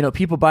 well,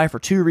 people buy for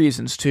 2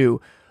 reasons: to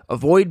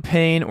avoid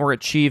pain or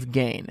achieve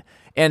gain.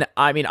 And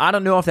I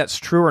don't know if that's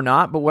true or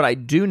not, but what I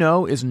do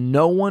know is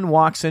no one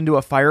walks into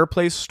a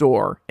fireplace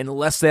store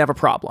unless they have a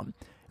problem.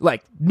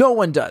 No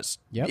one does.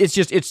 Yep.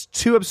 It's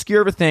too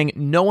obscure of a thing.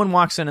 No one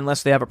walks in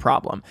unless they have a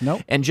problem.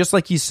 Nope. And just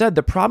like you said,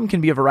 the problem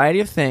can be a variety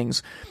of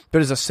things, but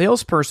as a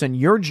salesperson,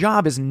 your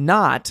job is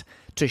not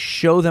to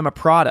show them a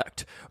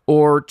product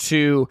or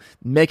to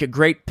make a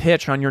great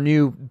pitch on your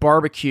new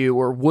barbecue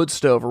or wood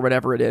stove or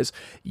whatever it is.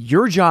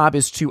 Your job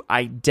is to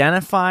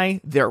identify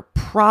their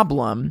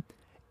problem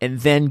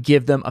and then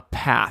give them a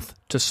path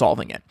to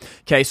solving it.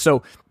 Okay,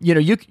 so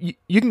you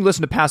can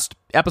listen to past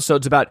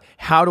episodes about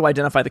how to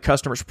identify the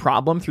customer's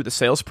problem through the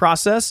sales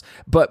process,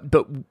 but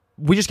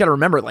we just got to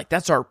remember,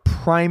 that's our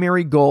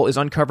primary goal, is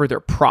uncover their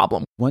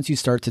problem. Once you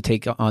start to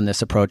take on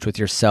this approach with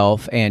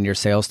yourself and your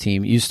sales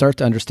team, you start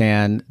to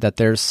understand that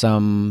there's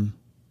some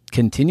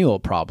continual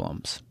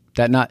problems.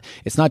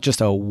 It's not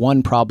just a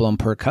one problem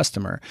per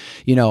customer.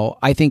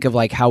 I think of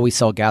how we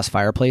sell gas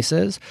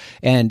fireplaces,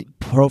 and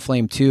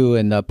ProFlame 2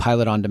 and the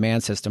Pilot on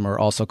Demand system are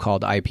also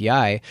called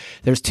IPI.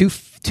 There's two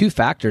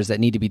factors that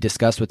need to be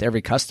discussed with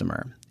every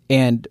customer.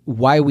 And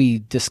why we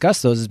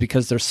discuss those is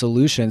because they're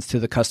solutions to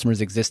the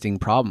customer's existing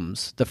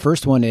problems. The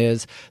first one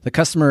is the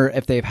customer,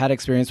 if they've had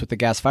experience with the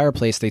gas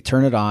fireplace, they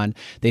turn it on.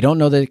 They don't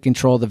know they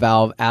control the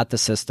valve at the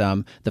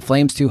system. The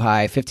flame's too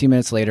high. 15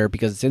 minutes later,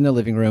 because it's in the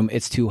living room,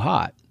 it's too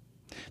hot.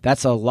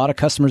 That's a lot of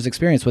customers'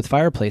 experience with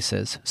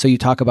fireplaces. So you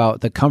talk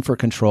about the comfort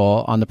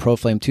control on the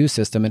ProFlame 2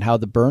 system and how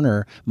the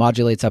burner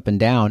modulates up and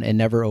down and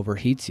never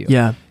overheats you.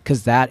 Yeah.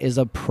 Because that is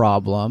a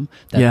problem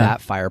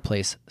that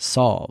fireplace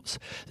solves.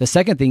 The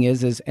second thing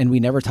is, and we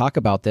never talk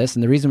about this,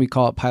 and the reason we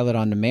call it Pilot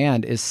on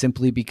Demand is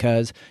simply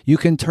because you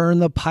can turn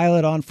the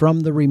Pilot on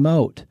from the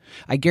remote.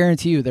 I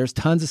guarantee you there's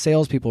tons of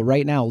salespeople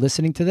right now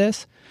listening to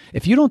this.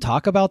 If you don't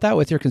talk about that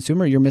with your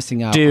consumer, you're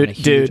missing out on a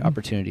huge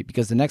opportunity,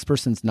 because the next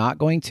person's not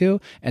going to.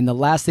 And the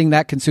last thing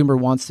that consumer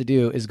wants to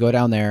do is go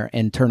down there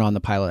and turn on the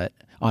Pilot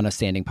on a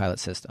standing Pilot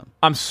system.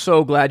 I'm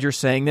so glad you're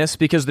saying this,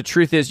 because the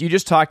truth is, you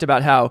just talked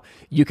about how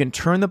you can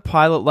turn the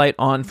Pilot light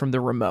on from the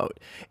remote.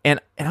 And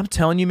I'm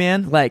telling you,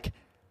 man, like,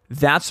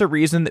 that's a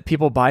reason that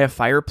people buy a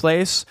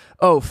fireplace.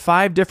 Oh,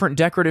 5 different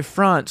decorative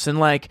fronts. And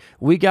like,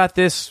 we got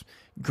this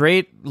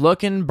great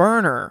looking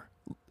burner.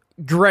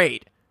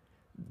 Great.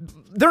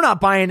 They're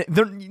not buying.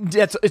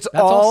 It's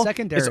all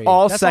secondary. It's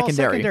all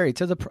secondary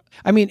to the.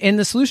 I mean, and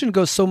the solution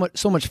goes so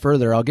much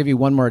further. I'll give you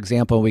one more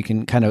example. We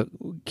can kind of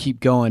keep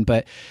going,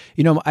 but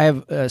I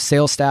have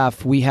sales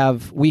staff. We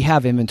have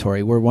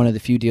inventory. We're one of the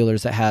few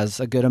dealers that has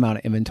a good amount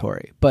of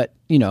inventory. But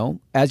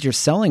as you're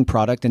selling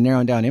product and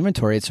narrowing down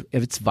inventory,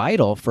 it's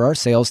vital for our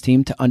sales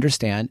team to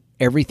understand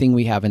everything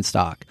we have in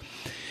stock.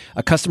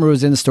 A customer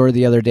was in the store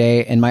the other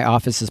day, and my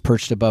office is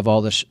perched above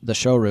all the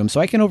showroom, so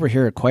I can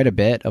overhear quite a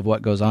bit of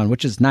what goes on,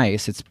 which is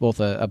nice. It's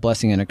both a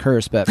blessing and a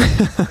curse. But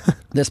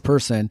this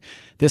person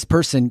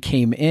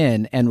came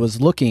in and was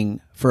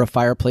looking for a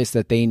fireplace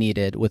that they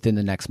needed within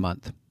the next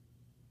month.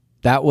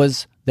 That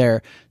was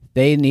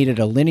they needed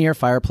a linear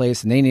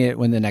fireplace, and they needed it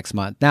within the next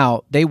month.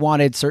 Now, they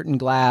wanted certain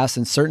glass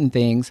and certain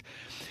things.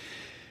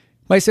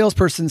 My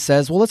salesperson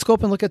says, well, let's go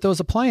up and look at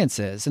those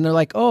appliances. And they're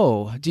like,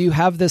 oh, do you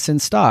have this in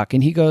stock?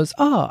 And he goes,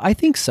 oh, I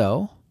think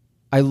so.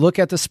 I look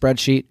at the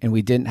spreadsheet, and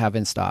we didn't have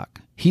in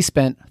stock. He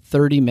spent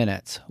 30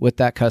 minutes with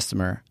that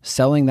customer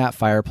selling that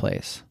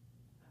fireplace.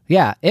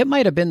 Yeah, it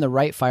might have been the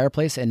right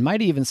fireplace and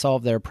might even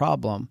solve their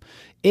problem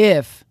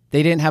if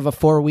they didn't have a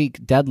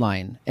 4-week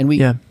deadline, and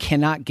we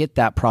cannot get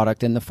that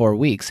product in the 4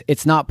 weeks.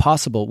 It's not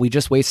possible. We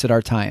just wasted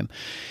our time.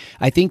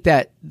 I think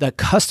that the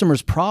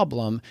customer's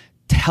problem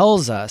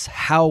tells us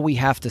how we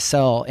have to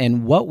sell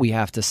and what we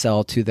have to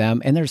sell to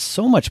them. And there's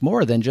so much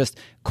more than just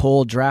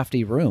cold,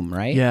 drafty room,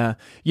 right? Yeah.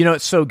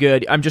 It's so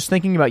good. I'm just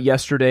thinking about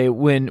yesterday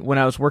when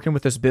I was working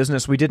with this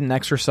business, we did an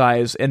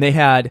exercise, and they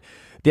had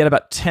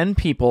about 10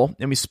 people,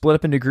 and we split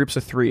up into groups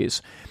of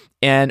 3s.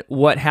 And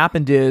what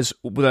happened is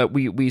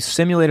we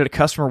simulated a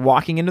customer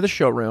walking into the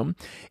showroom,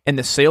 and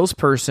the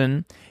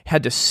salesperson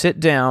had to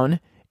sit down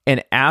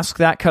and ask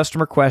that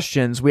customer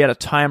questions. We had a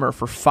timer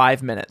for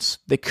 5 minutes.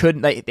 They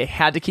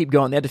had to keep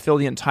going. They had to fill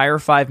the entire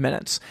 5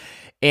 minutes.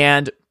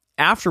 And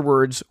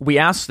afterwards, we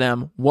asked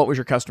them, what was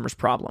your customer's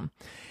problem?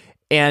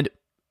 And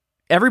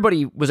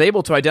everybody was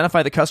able to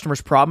identify the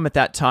customer's problem at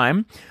that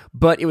time.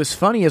 But it was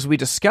funny, as we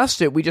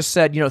discussed it, we just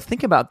said,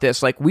 think about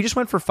this. Like, we just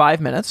went for 5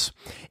 minutes,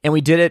 and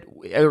we did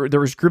it. There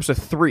was groups of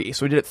 3.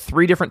 So we did it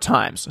 3 different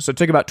times. So it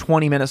took about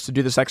 20 minutes to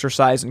do this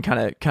exercise and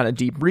kind of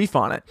debrief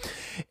on it.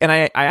 And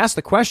I asked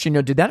the question,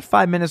 did that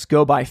 5 minutes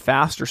go by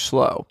fast or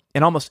slow?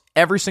 And almost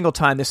every single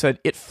time they said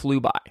it flew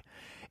by.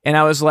 And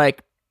I was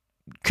like,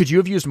 could you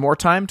have used more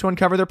time to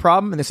uncover their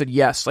problem? And they said,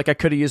 yes, like I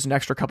could have used an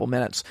extra couple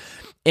minutes.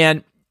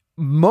 And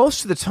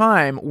most of the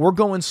time, we're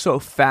going so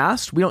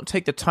fast, we don't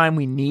take the time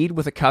we need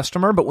with a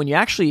customer. But when you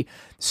actually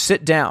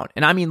sit down,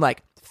 and I mean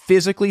like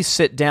physically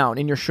sit down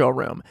in your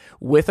showroom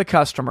with a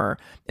customer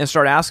and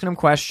start asking them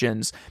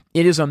questions,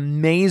 it is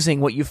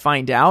amazing what you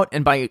find out.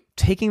 And by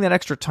taking that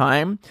extra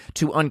time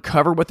to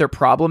uncover what their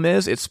problem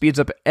is, it speeds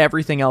up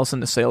everything else in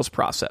the sales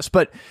process.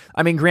 But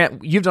I mean,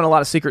 Grant, you've done a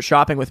lot of secret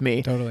shopping with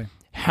me. Totally.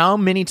 How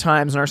many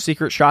times in our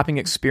secret shopping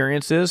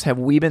experiences have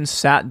we been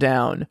sat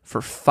down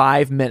for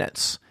 5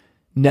 minutes?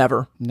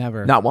 Never.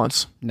 Not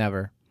once.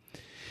 Never.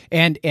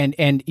 And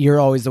you're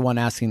always the one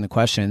asking the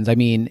questions. I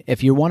mean,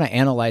 if you want to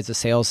analyze a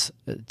sales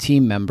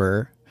team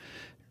member,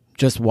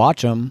 just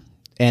watch them.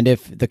 And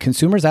if the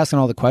consumer's asking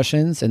all the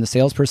questions and the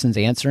salesperson's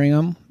answering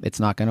them, it's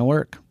not going to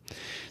work.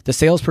 The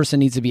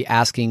salesperson needs to be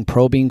asking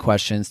probing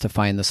questions to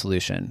find the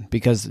solution,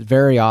 because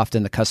very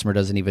often the customer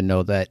doesn't even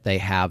know that they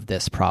have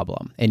this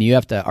problem. And you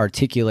have to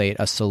articulate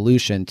a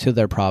solution to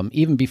their problem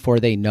even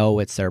before they know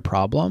it's their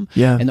problem.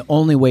 Yeah. And the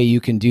only way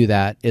you can do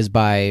that is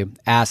by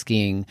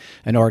asking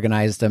and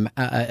organize them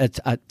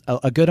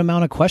a good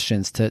amount of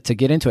questions to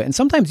get into it. And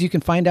sometimes you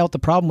can find out the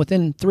problem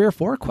within 3 or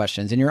 4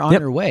 questions and you're on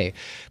your way.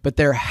 But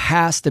there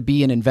has to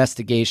be an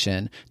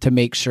investigation to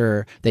make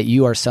sure that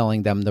you are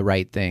selling them the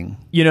right thing.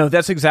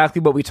 That's exactly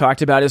what we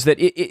talked about, is that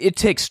it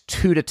takes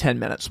 2 to 10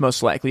 minutes,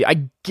 most likely.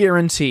 I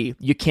guarantee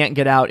you can't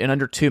get out in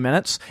under 2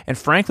 minutes. And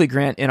frankly,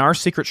 Grant, in our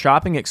secret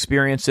shopping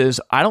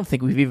experiences, I don't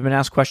think we've even been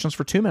asked questions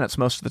for 2 minutes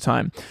most of the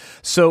time.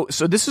 So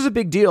this is a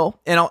big deal.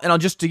 And I'll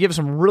just to give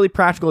some really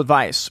practical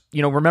advice.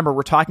 Remember,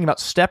 we're talking about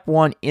step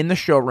 1 in the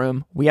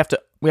showroom. We have to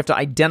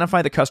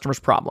identify the customer's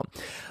problem.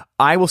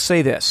 I will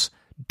say this: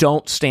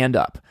 don't stand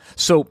up.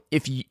 So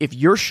if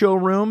your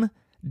showroom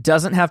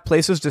doesn't have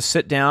places to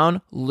sit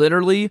down,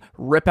 literally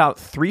rip out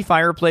 3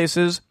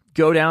 fireplaces,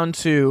 go down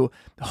to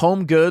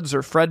Home Goods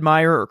or Fred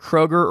Meyer or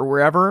Kroger or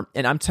wherever,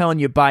 and I'm telling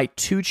you, buy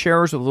 2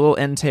 chairs with a little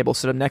end table,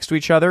 sit them next to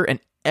each other, and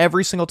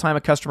every single time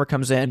a customer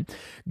comes in,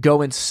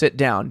 go and sit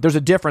down. There's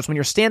a difference. When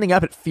you're standing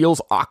up, it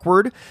feels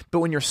awkward, but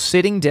when you're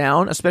sitting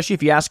down, especially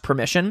if you ask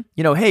permission,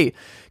 hey,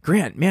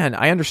 Grant, man,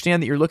 I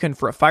understand that you're looking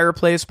for a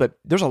fireplace, but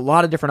there's a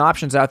lot of different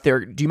options out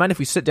there. Do you mind if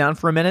we sit down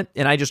for a minute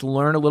and I just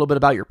learn a little bit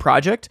about your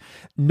project?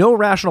 No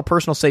rational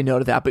person will say no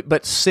to that,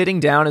 but sitting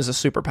down is a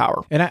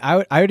superpower. And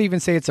I would even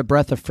say it's a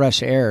breath of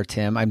fresh air,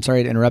 Tim. I'm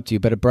sorry to interrupt you,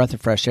 but a breath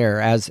of fresh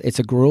air, as it's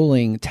a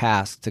grueling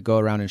task to go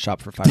around and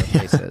shop for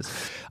fireplaces.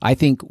 I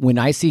think when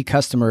I see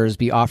customers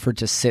be offered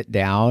to sit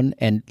down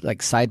and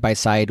like side by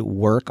side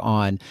work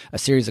on a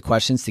series of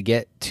questions to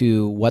get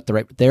to what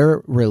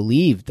they're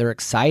relieved, they're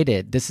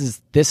excited. This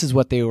is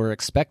what they were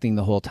expecting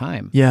the whole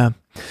time. Yeah.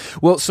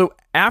 Well, so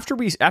after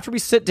we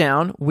sit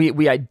down,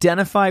 we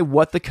identify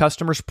what the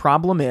customer's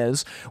problem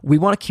is. We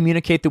want to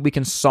communicate that we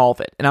can solve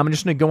it. And I'm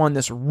just going to go on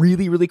this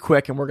really, really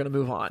quick and we're going to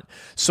move on.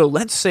 So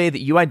let's say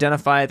that you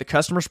identify the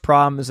customer's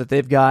problem is that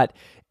they've got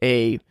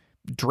a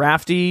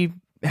drafty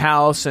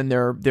house and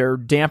their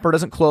damper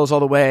doesn't close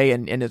all the way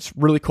and it's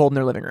really cold in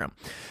their living room.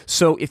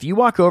 So if you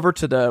walk over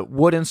to the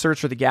wood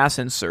inserts or the gas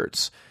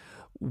inserts,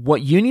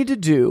 what you need to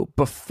do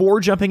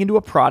before jumping into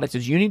a product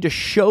is you need to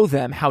show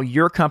them how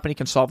your company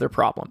can solve their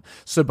problem.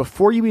 So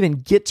before you even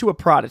get to a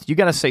product, you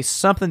got to say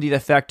something to the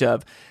effect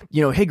of,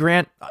 hey,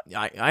 Grant,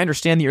 I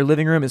understand that your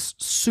living room is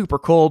super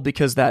cold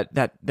because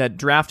that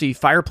drafty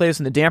fireplace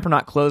and the damper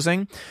not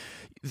closing.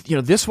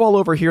 This wall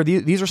over here,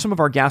 these are some of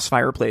our gas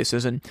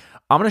fireplaces, and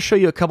I'm going to show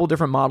you a couple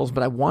different models,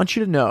 but I want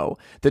you to know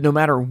that no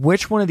matter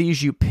which one of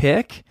these you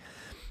pick,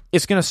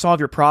 it's going to solve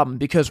your problem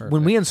because Perfect.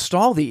 When we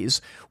install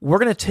these, we're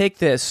going to take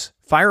this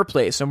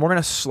fireplace and we're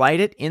going to slide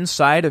it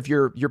inside of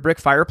your brick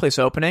fireplace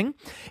opening,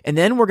 and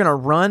then we're going to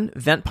run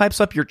vent pipes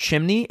up your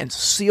chimney and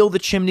seal the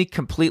chimney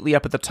completely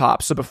up at the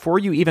top. So before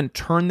you even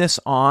turn this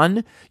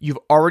on, you've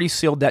already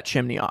sealed that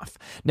chimney off.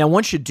 Now,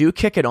 once you do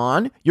kick it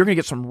on, you're going to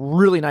get some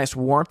really nice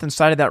warmth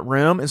inside of that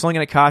room. It's only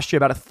going to cost you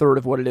about 1/3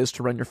 of what it is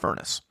to run your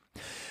furnace.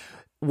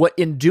 What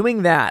in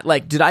doing that,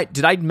 like, did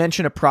I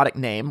mention a product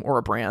name or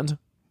a brand?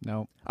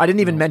 No. I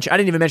didn't even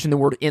mention the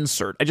word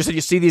insert. I just said,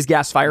 you see these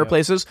gas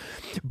fireplaces?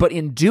 Yep. But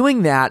in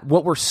doing that,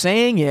 what we're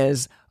saying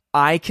is,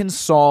 I can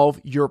solve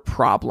your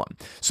problem.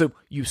 So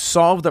you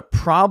solve the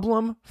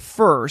problem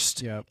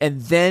first, yep.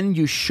 and then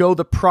you show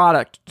the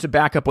product to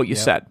back up what you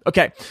yep. said.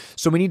 Okay,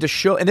 so we need to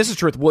show, and this is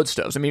true with wood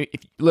stoves. I mean,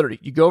 if literally,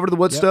 you go over to the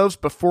wood yep. stoves,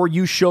 before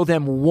you show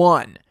them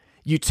one,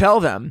 you tell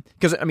them,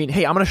 because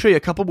hey, I'm going to show you a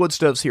couple wood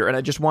stoves here, and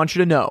I just want you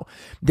to know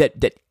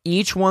that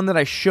each one that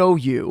I show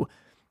you,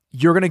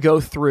 you're going to go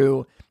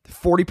through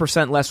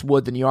 40% less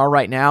wood than you are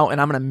right now, and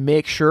I'm going to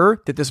make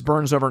sure that this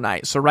burns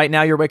overnight. So right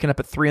now you're waking up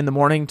at 3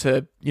 a.m.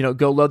 to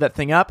go load that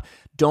thing up.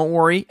 Don't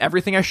worry,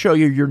 everything I show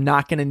you, you're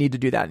not going to need to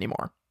do that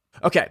anymore.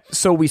 Okay,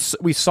 so we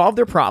solve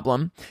their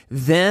problem,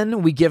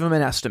 then we give them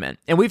an estimate.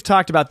 And we've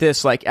talked about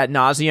this like ad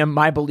nauseum.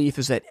 My belief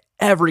is that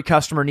every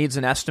customer needs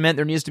an estimate.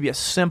 There needs to be a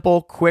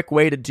simple, quick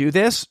way to do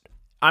this.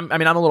 I'm a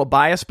little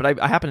biased, but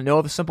I happen to know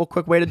of a simple,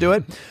 quick way to do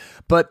it.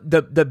 But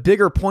the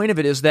bigger point of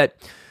it is that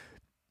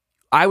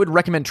I would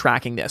recommend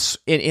tracking this.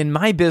 In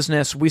my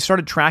business, we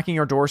started tracking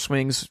our door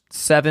swings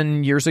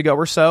 7 years ago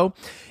or so.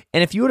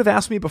 And if you would have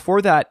asked me before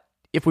that,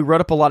 if we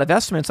wrote up a lot of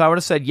estimates, I would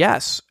have said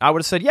yes. I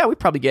would have said, yeah, we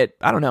probably get,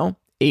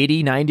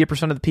 80,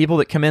 90% of the people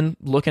that come in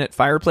looking at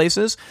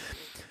fireplaces.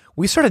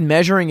 We started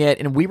measuring it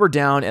and we were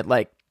down at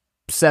like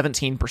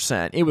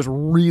 17%. It was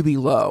really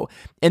low.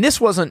 And this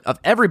wasn't of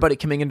everybody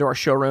coming into our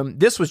showroom.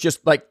 This was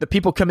just like the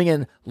people coming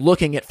in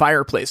looking at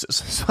fireplaces.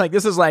 So like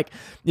this is like,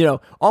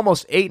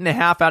 almost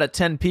 8.5 out of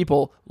 10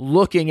 people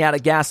looking at a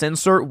gas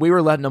insert. We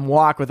were letting them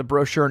walk with a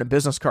brochure and a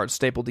business card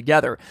stapled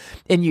together.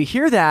 And you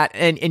hear that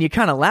and you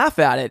kind of laugh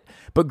at it.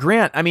 But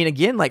Grant,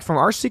 again, like from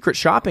our secret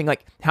shopping,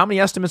 like how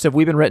many estimates have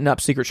we been written up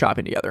secret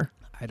shopping together?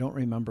 I don't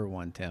remember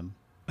one, Tim.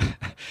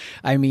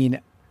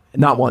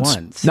 Not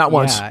once. Not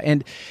once. Yeah.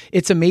 And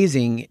it's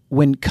amazing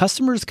when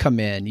customers come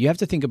in, you have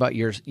to think about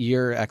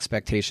your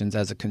expectations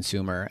as a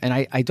consumer. And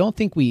I don't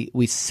think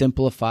we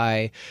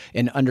simplify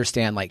and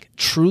understand like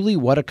truly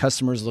what a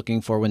customer is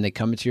looking for when they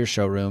come into your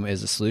showroom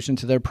is a solution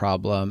to their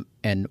problem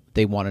and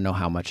they want to know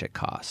how much it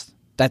costs.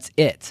 That's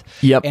it.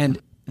 Yep. And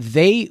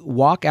they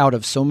walk out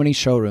of so many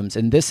showrooms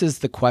and this is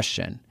the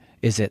question.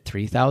 Is it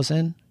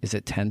 $3,000? Is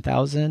it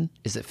 $10,000?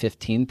 Is it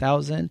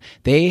 $15,000?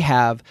 They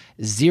have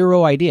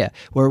zero idea.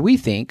 Where we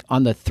think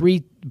on the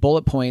 3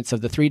 bullet points of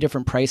the 3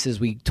 different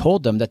prices we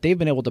told them that they've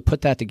been able to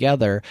put that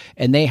together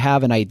and they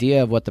have an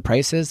idea of what the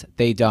price is,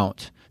 they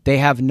don't. They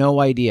have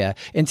no idea.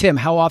 And Tim,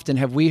 how often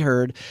have we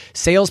heard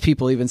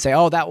salespeople even say,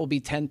 oh, that will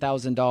be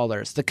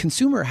 $10,000? The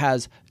consumer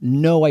has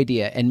no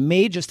idea and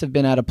may just have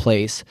been at a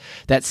place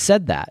that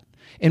said that.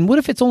 And what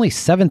if it's only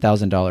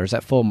 $7,000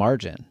 at full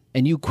margin?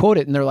 And you quote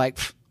it and they're like,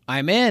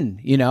 I'm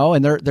in,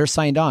 and they're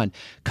signed on.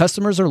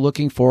 Customers are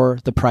looking for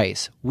the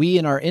price. We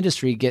in our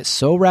industry get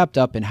so wrapped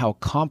up in how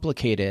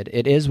complicated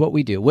it is what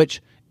we do,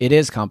 which It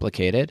is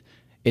complicated.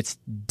 It's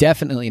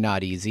definitely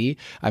not easy.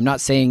 I'm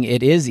not saying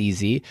it is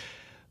easy,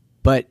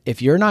 but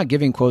if you're not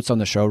giving quotes on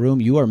the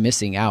showroom, you are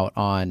missing out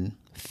on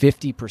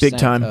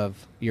 50%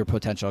 of your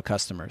potential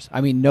customers.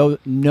 I mean,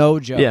 no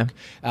joke. Yeah.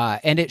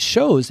 And it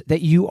shows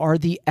that you are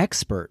the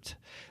expert.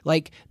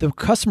 Like the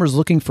customer's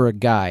looking for a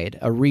guide,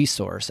 a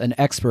resource, an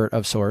expert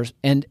of sorts,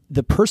 and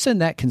the person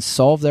that can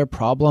solve their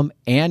problem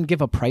and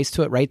give a price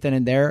to it right then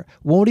and there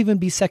won't even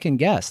be second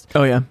guessed.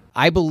 Oh yeah.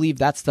 I believe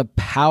that's the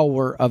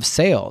power of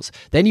sales.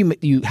 Then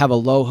you have a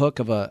low hook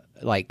of a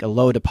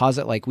low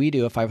deposit like we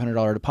do, a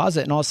 $500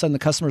 deposit, and all of a sudden the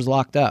customer's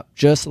locked up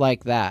just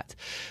like that.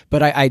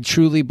 But I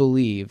truly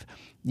believe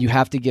you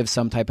have to give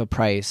some type of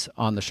price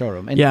on the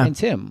showroom. And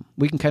Tim,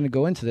 we can kind of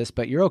go into this,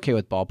 but you're okay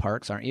with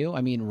ballparks, aren't you?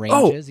 I mean,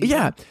 ranges. Oh,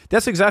 yeah.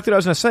 That's exactly what I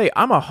was going to say.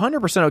 I'm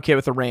 100% okay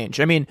with the range.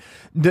 I mean,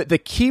 the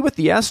key with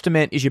the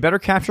estimate is you better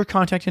capture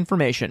contact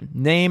information,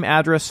 name,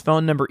 address,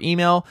 phone number,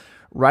 email.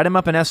 Write them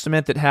up an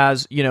estimate that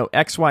has,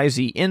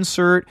 XYZ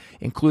insert,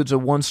 includes a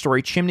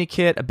 1-story chimney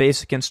kit, a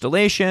basic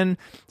installation,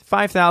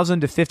 $5,000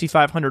 to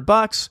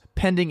 $5,500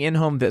 pending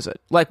in-home visit.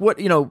 Like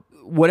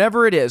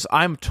whatever it is,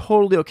 I'm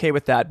totally okay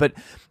with that. But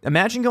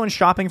imagine going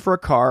shopping for a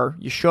car.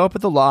 You show up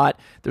at the lot.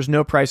 There's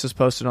no prices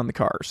posted on the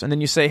cars. And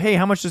then you say, hey,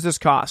 how much does this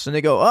cost? And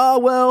they go, oh,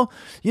 well,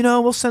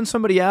 we'll send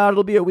somebody out.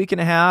 It'll be a week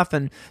and a half.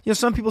 And,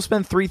 some people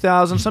spend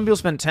 $3,000. Some people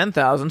spend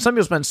 $10,000. Some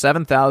people spend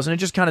 $7,000. It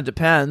just kind of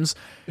depends.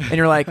 And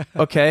you're like,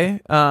 okay,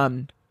 so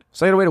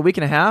I got to wait a week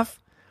and a half?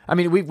 I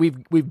mean,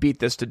 we've beat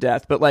this to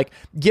death. But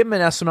give them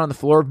an estimate on the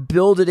floor.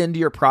 Build it into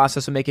your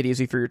process and make it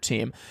easy for your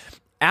team.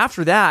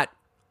 After that,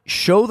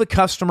 show the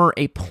customer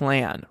a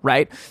plan,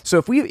 right? So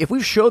if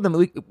we've showed them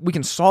we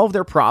can solve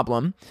their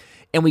problem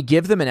and we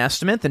give them an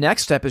estimate, the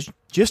next step is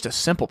just a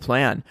simple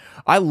plan.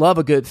 I love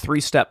a good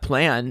 3-step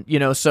plan,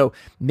 so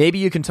maybe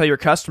you can tell your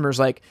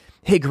customers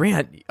hey,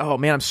 Grant, oh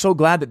man, I'm so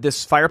glad that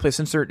this fireplace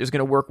insert is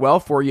going to work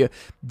well for you.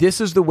 This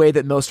is the way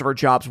that most of our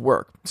jobs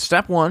work.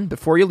 Step 1,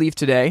 before you leave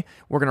today,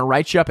 we're going to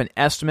write you up an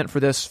estimate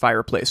for this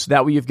fireplace.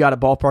 That way you've got a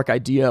ballpark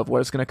idea of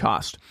what it's going to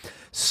cost.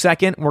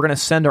 Second, we're going to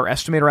send our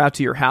estimator out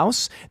to your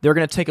house. They're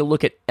going to take a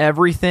look at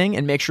everything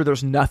and make sure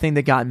there's nothing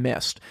that got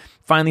missed.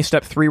 Finally,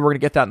 step 3, we're going to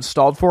get that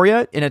installed for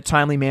you in a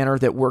timely manner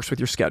that works with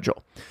your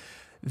schedule.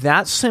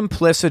 That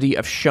simplicity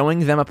of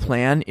showing them a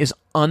plan is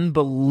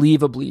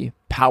unbelievably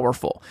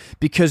powerful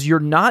because you're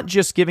not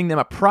just giving them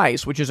a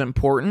price, which is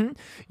important.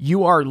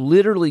 You are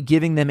literally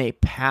giving them a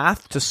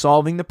path to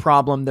solving the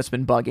problem that's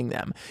been bugging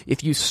them.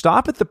 If you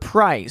stop at the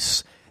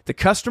price, the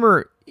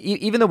customer,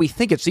 even though we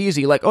think it's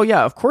easy, oh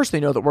yeah, of course they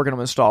know that we're going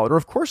to install it, or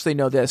of course they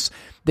know this,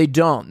 they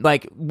don't.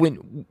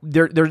 When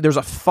there's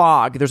a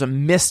fog, there's a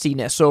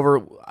mistiness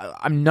over,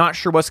 I'm not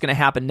sure what's going to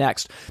happen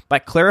next. By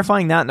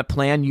clarifying that in the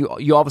plan, you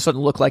all of a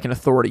sudden look like an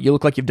authority. You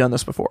look like you've done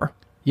this before.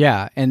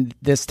 Yeah, and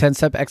this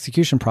 10-step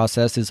execution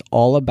process is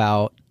all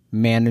about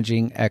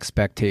managing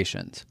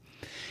expectations.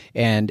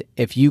 And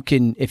if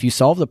you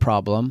solve the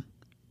problem,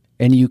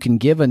 and you can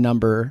give a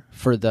number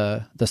for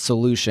the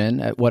solution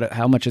at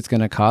how much it's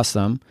going to cost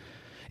them,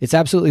 it's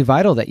absolutely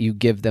vital that you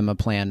give them a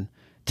plan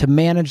to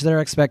manage their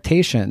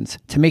expectations,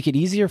 to make it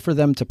easier for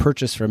them to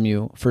purchase from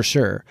you, for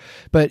sure.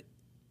 But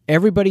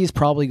everybody's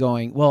probably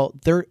going, well,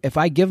 if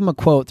I give them a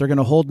quote, they're going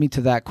to hold me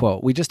to that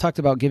quote. We just talked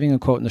about giving a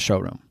quote in the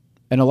showroom.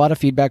 And a lot of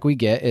feedback we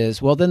get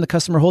is, well, then the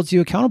customer holds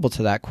you accountable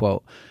to that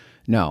quote.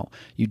 No,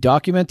 you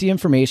document the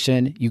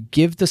information, you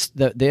give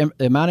the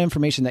amount of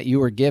information that you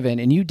were given,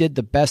 and you did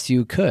the best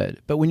you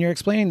could. But when you're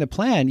explaining the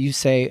plan, you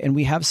say, and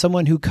we have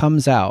someone who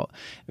comes out,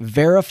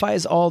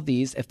 verifies all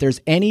these. If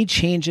there's any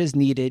changes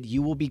needed,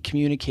 you will be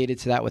communicated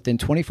to that within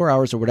 24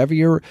 hours or whatever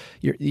your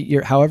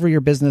however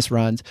your business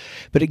runs.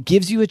 But it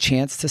gives you a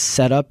chance to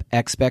set up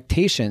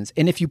expectations.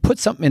 And if you put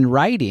something in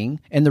writing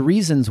and the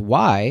reasons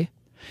why,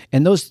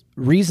 and those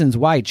reasons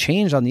why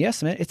change on the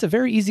estimate, it's a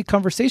very easy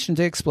conversation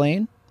to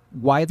explain.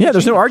 Why?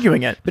 There's no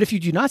arguing it. But if you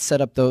do not set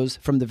up those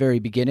from the very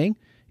beginning,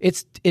 he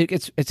said it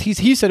was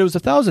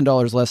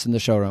 $1,000 less in the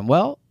showroom.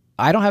 Well,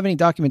 I don't have any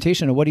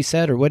documentation of what he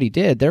said or what he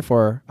did.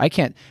 Therefore, I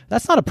can't.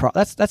 That's not a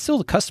that's still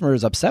the customer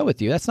is upset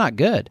with you. That's not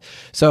good.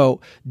 So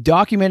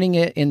documenting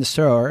it in the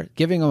store,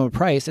 giving them a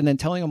price, and then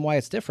telling them why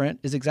it's different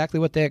is exactly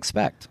what they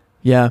expect.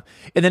 Yeah.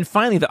 And then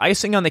finally, the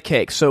icing on the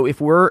cake. So if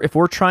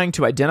we're trying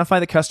to identify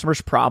the customer's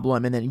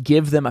problem and then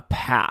give them a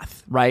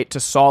path, right, to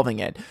solving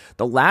it,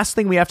 the last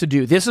thing we have to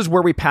do, this is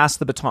where we pass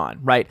the baton,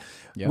 right?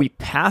 Yep. We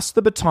pass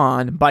the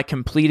baton by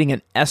completing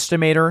an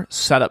estimator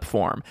setup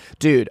form.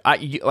 Dude,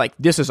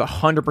 this is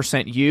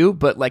 100% you,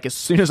 but as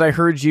soon as I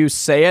heard you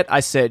say it, I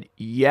said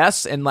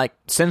yes. And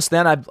since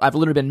then, I've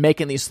literally been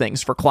making these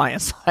things for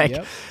clients.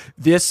 Yep.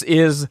 This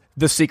is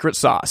the secret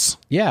sauce.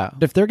 Yeah.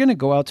 If they're going to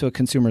go out to a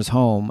consumer's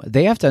home,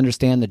 they have to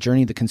understand the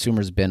journey the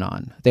consumer's been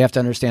on. They have to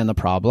understand the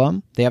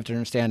problem. They have to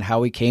understand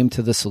how he came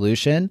to the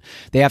solution.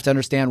 They have to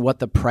understand what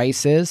the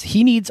price is.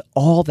 He needs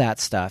all that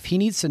stuff. He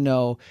needs to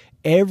know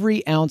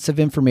every ounce of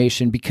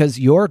information because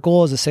your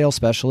goal as a sales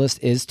specialist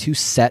is to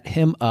set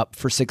him up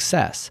for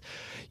success.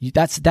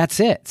 That's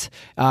it.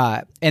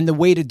 And the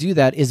way to do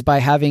that is by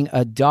having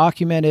a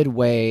documented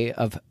way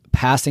of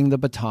passing the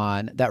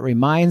baton that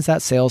reminds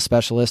that sales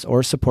specialist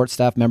or support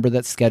staff member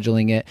that's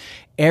scheduling it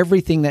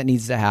everything that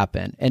needs to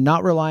happen, and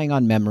not relying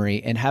on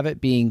memory, and have it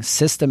being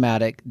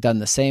systematic, done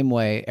the same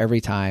way every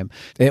time.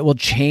 It will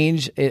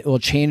change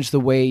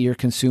the way your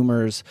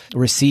consumers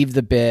receive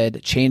the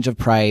bid, change of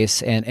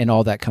price, and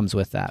all that comes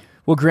with that.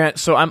 Well, Grant,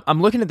 so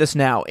I'm looking at this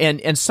now,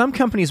 and some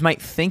companies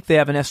might think they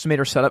have an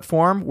estimator setup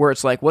form where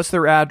it's like, what's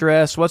their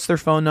address, what's their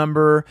phone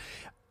number?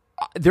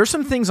 There's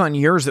some things on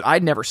yours that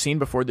I'd never seen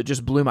before that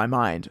just blew my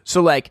mind.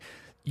 So like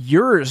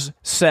yours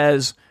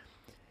says,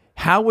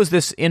 how was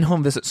this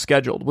in-home visit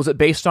scheduled? Was it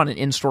based on an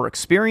in-store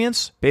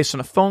experience, based on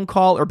a phone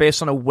call, or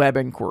based on a web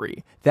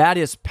inquiry? That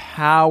is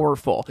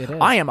powerful. It is.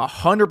 I am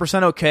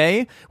 100%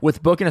 okay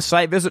with booking a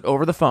site visit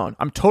over the phone.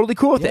 I'm totally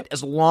cool with it,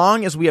 as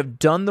long as we have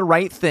done the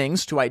right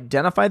things to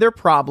identify their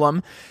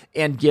problem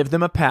and give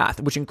them a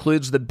path, which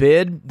includes the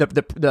bid,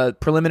 the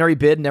preliminary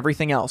bid, and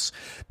everything else.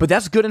 But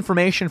that's good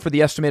information for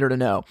the estimator to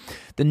know.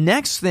 The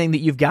next thing that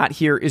you've got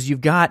here is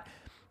you've got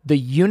the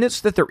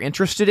units that they're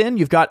interested in.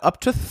 You've got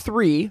up to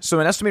 3. So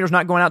an estimator's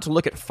not going out to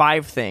look at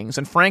 5 things.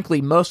 And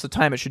frankly, most of the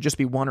time it should just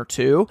be 1 or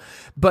 2.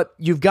 But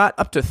you've got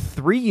up to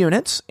 3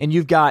 units, and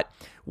you've got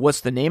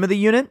what's the name of the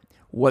unit,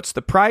 what's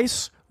the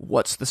price,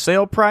 what's the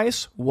sale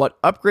price,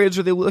 what upgrades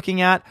are they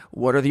looking at,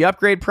 what are the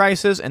upgrade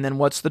prices, and then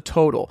what's the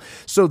total.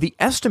 So the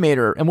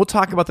estimator, and we'll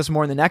talk about this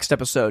more in the next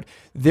episode,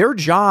 their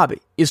job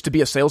is to be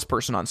a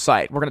salesperson on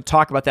site. We're going to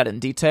talk about that in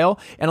detail,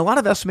 and a lot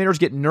of estimators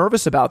get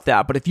nervous about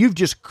that, but if you've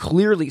just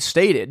clearly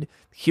stated,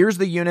 here's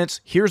the units,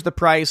 here's the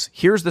price,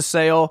 here's the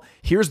sale,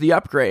 here's the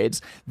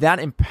upgrades, that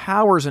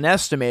empowers an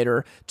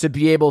estimator to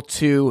be able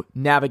to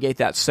navigate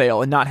that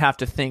sale and not have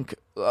to think,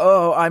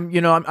 oh, I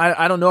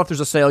don't know if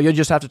there's a sale. You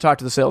just have to talk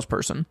to the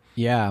salesperson.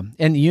 Yeah.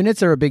 And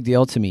units are a big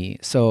deal to me.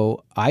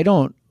 So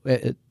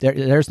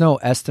there's no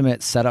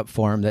estimate setup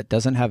form that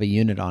doesn't have a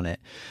unit on it.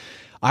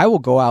 I will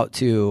go out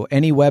to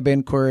any web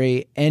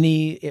inquiry,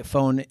 any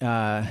phone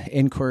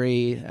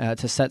inquiry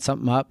to set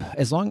something up,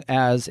 as long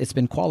as it's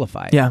been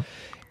qualified. Yeah.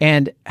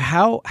 And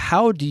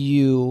how do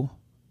you,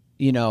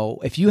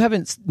 if you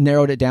haven't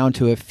narrowed it down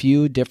to a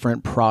few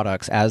different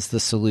products as the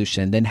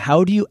solution, then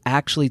how do you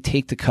actually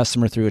take the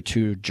customer through a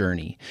true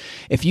journey?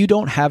 If you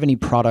don't have any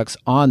products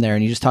on there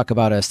and you just talk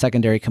about a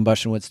secondary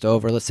combustion wood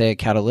stove, or let's say a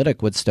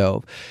catalytic wood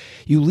stove,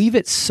 you leave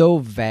it so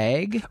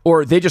vague.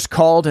 Or they just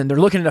called and they're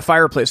looking at a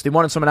fireplace. They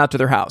wanted someone out to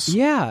their house.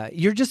 Yeah.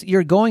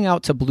 You're going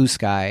out to blue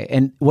sky,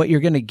 and what you're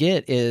going to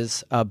get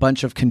is a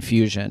bunch of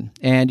confusion,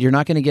 and you're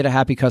not going to get a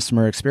happy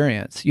customer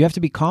experience. You have to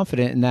be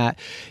confident in that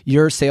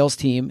your sales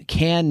team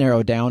can narrow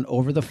down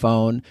over the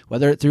phone,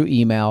 whether it's through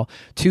email,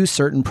 to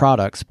certain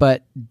products.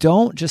 But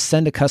don't just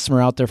send a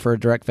customer out there for a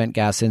direct vent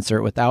gas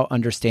insert without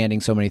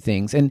understanding so many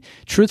things. And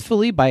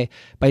truthfully, by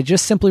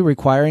just simply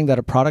requiring that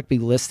a product be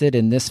listed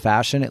in this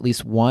fashion, at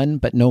least 1,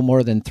 but no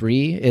more than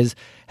 3, is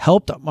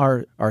helped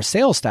our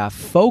sales staff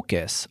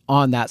focus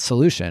on that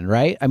solution,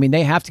 right? I mean,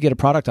 they have to get a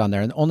product on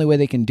there, and the only way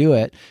they can do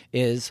it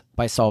is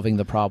by solving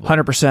the problem.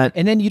 100%.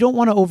 And then you don't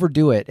want to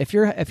overdo it. If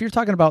you're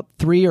talking about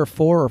 3 or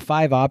 4 or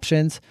 5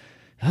 options,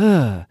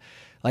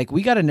 like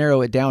we got to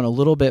narrow it down a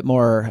little bit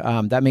more.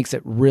 That makes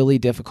it really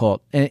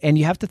difficult. And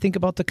you have to think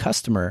about the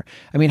customer.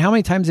 I mean, how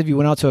many times have you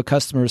went out to a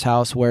customer's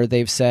house where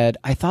they've said,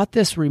 I thought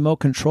this remote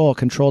control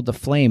controlled the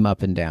flame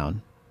up and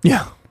down.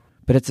 Yeah.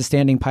 But it's a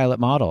standing pilot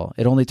model.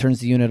 It only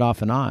turns the unit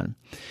off and on.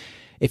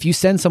 If you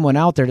send someone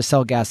out there to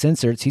sell gas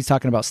inserts, he's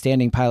talking about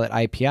standing pilot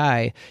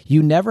IPI,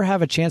 you never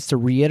have a chance to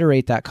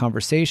reiterate that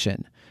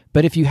conversation.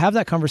 But if you have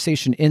that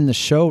conversation in the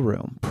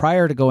showroom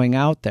prior to going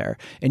out there,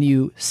 and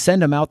you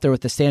send them out there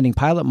with the standing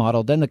pilot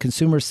model, then the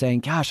consumer's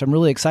saying, gosh, I'm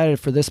really excited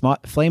for this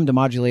flame to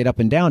modulate up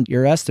and down.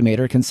 Your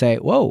estimator can say,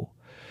 whoa,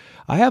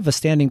 I have a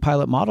standing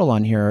pilot model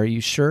on here. Are you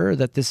sure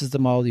that this is the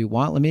model you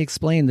want? Let me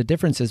explain the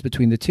differences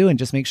between the two and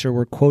just make sure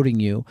we're quoting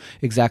you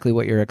exactly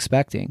what you're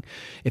expecting.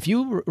 If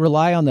you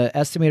rely on the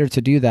estimator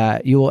to do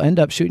that, you will end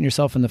up shooting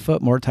yourself in the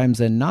foot more times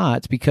than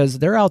not, because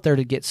they're out there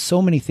to get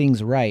so many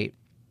things right.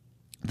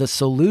 The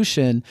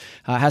solution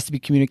has to be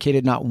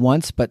communicated not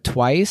once, but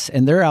twice.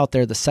 And they're out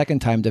there the second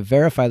time to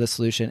verify the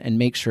solution and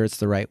make sure it's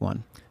the right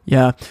one.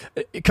 Yeah.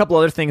 A couple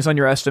other things on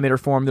your estimator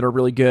form that are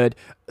really good.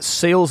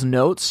 Sales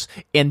notes.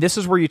 And this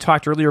is where you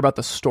talked earlier about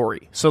the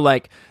story. So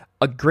like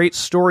a great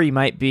story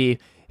might be,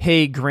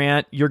 hey,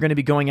 Grant, you're going to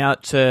be going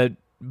out to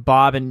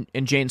Bob and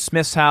Jane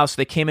Smith's house.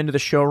 They came into the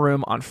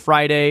showroom on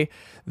Friday.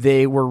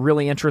 They were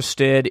really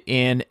interested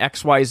in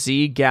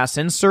XYZ gas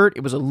insert.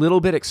 It was a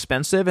little bit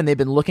expensive, and they've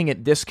been looking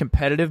at this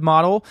competitive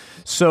model.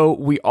 So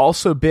we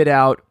also bid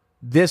out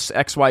this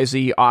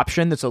XYZ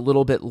option that's a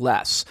little bit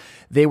less.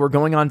 They were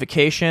going on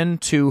vacation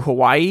to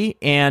Hawaii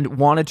and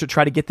wanted to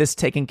try to get this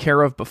taken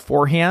care of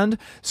beforehand.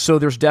 So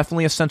there's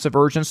definitely a sense of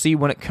urgency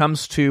when it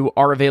comes to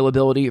our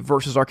availability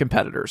versus our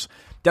competitors.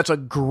 That's a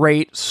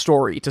great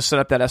story to set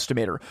up that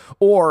estimator.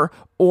 Or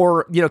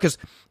because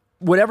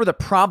whatever the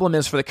problem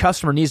is for the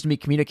customer needs to be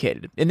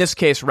communicated. In this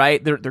case,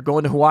 right, they're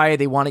going to Hawaii,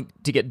 they want it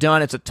to get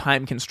done, it's a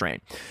time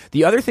constraint.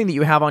 The other thing that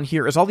you have on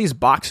here is all these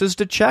boxes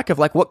to check of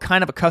like, what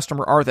kind of a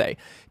customer are they?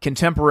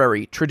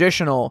 Contemporary,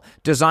 traditional,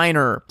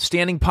 designer,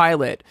 standing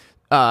pilot.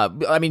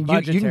 I mean,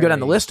 you can go down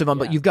the list of them,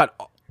 but you've got,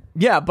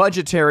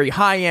 budgetary,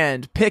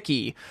 high-end,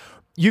 picky.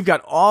 You've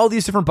got all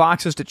these different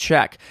boxes to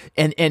check.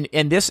 And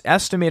this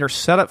estimator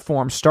setup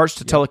form starts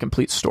to tell a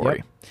complete story.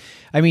 Yep.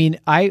 I mean,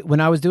 when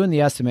I was doing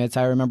the estimates,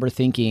 I remember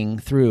thinking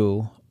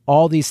through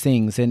all these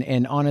things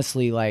and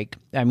honestly, like,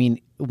 I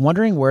mean,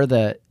 wondering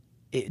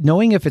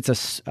knowing if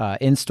it's a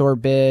in-store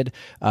bid,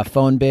 a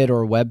phone bid,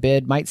 or a web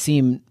bid might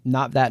seem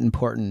not that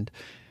important.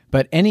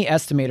 But any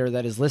estimator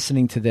that is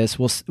listening to this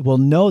will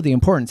know the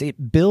importance.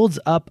 It builds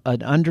up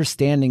an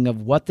understanding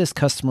of what this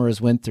customer has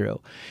went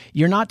through.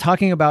 You're not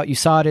talking about you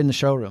saw it in the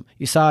showroom.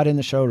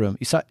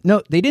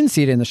 No, they didn't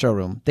see it in the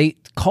showroom. They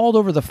called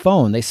over the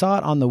phone. They saw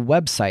it on the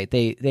website.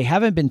 They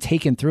haven't been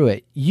taken through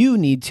it. You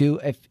need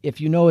to, if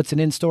you know it's an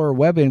in-store or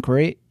web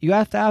inquiry, you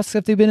have to ask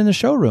if they've been in the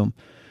showroom.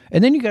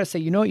 And then you got to say,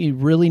 you know what you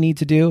really need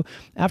to do?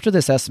 After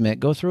this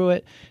estimate, go through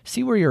it,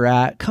 see where you're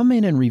at, come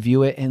in and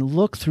review it, and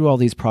look through all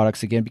these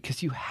products again,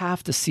 because you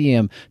have to see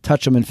them,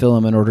 touch them, and feel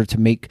them in order to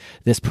make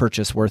this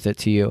purchase worth it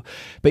to you.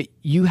 But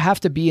you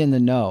have to be in the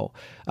know.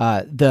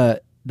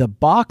 The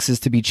boxes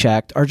to be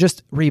checked are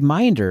just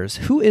reminders.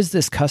 Who is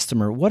this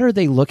customer? What are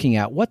they looking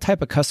at? What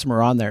type of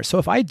customer on there? So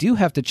if I do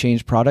have to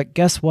change product,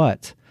 guess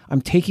what?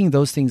 I'm taking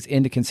those things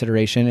into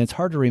consideration. It's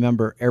hard to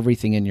remember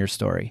everything in your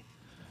story.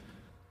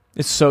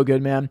 It's so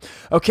good, man.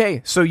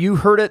 Okay, so you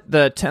heard it,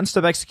 the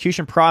 10-step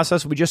execution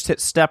process. We just hit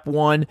step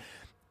 1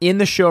 in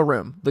the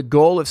showroom. The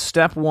goal of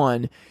step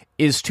 1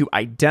 is to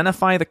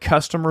identify the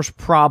customer's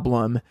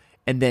problem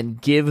and then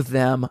give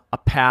them a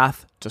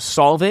path to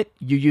solve it.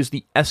 You use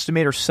the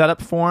estimator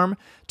setup form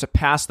to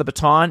pass the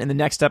baton. In the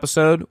next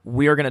episode,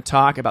 we are going to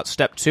talk about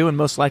step 2 and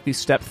most likely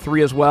step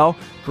 3 as well.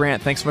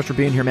 Grant, thanks so much for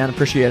being here, man.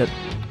 Appreciate it.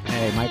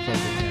 Hey, my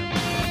pleasure, Tim.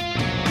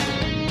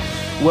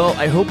 Well,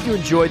 I hope you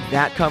enjoyed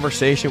that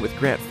conversation with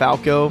Grant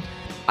Falco.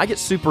 I get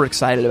super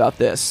excited about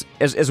this.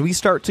 As we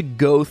start to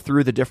go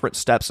through the different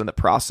steps in the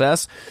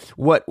process,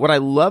 what I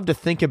love to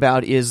think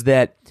about is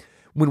that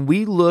when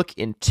we look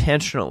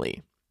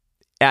intentionally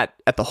at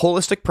the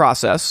holistic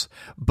process,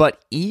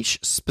 but each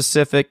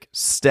specific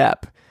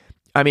step,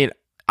 I mean,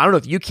 I don't know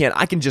if you can,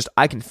 I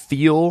can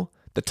feel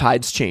the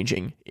tides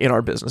changing in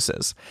our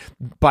businesses.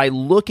 By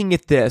looking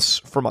at this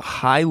from a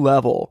high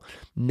level,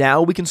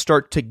 now we can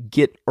start to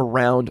get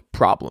around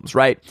problems,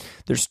 right?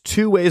 There's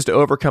 2 ways to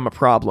overcome a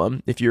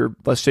problem. If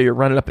let's say you're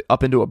running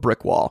up into a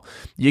brick wall,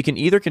 you can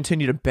either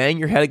continue to bang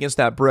your head against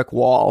that brick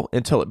wall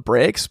until it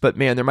breaks, but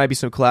man, there might be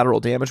some collateral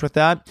damage with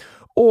that.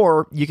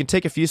 Or you can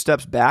take a few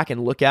steps back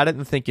and look at it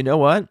and think, you know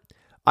what?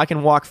 I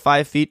can walk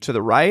 5 feet to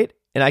the right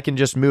and I can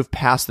just move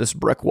past this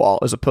brick wall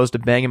as opposed to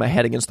banging my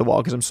head against the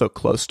wall because I'm so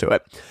close to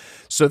it.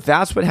 So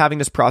that's what having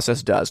this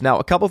process does. Now,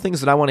 a couple things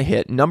that I want to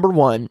hit. Number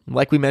 1,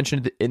 like we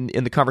mentioned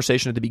in the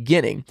conversation at the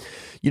beginning,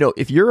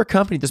 if you're a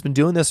company that's been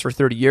doing this for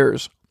 30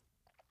 years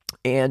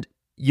and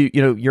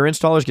your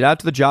installers get out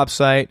to the job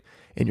site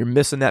and you're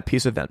missing that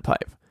piece of vent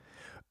pipe.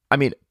 I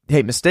mean,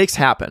 hey, mistakes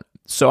happen.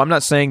 So I'm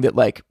not saying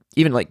that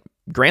even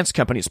Grant's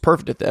company is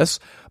perfect at this,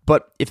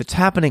 but if it's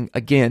happening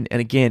again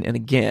and again and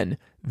again,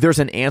 there's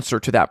an answer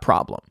to that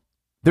problem.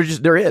 There's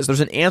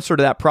an answer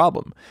to that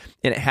problem.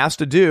 And it has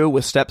to do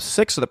with step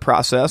 6 of the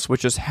process,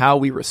 which is how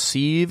we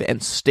receive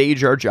and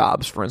stage our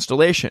jobs for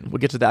installation. We'll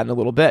get to that in a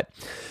little bit.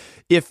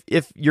 If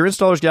your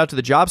installers get out to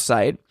the job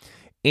site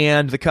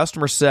and the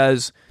customer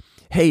says,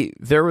 hey,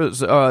 there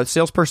was a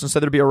salesperson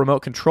said there'd be a remote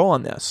control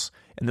on this,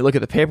 and they look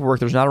at the paperwork,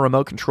 there's not a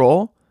remote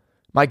control,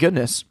 my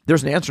goodness,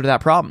 there's an answer to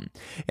that problem.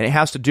 And it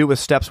has to do with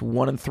steps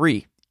 1 and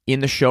 3 in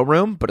the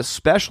showroom, but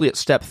especially at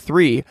step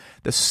 3,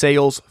 the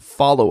sales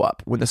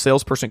follow-up, when the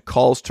salesperson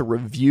calls to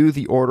review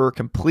the order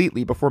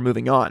completely before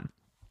moving on.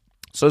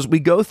 So as we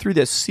go through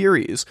this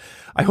series,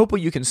 I hope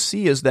what you can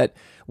see is that,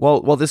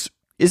 while this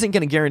isn't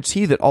going to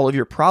guarantee that all of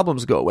your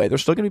problems go away,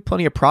 there's still going to be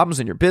plenty of problems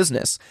in your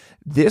business.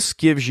 This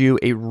gives you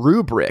a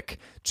rubric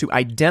to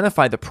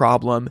identify the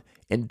problem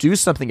and do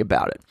something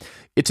about it.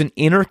 It's an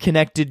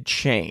interconnected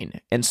chain.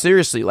 And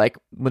seriously,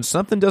 when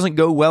something doesn't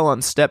go well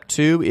on step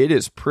 2, it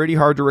is pretty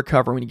hard to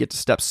recover when you get to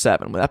step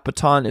 7. When that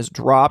baton is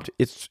dropped,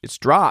 it's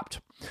dropped.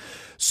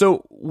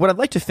 So what I'd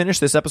like to finish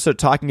this episode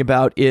talking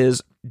about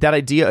is that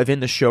idea of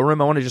in the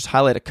showroom. I want to just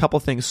highlight a couple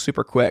things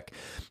super quick.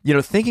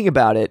 Thinking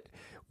about it,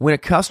 when a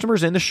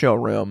customer's in the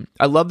showroom,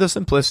 I love the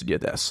simplicity of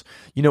this.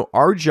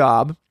 Our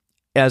job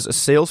as a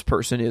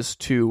salesperson is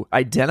to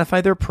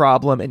identify their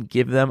problem and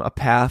give them a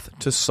path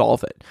to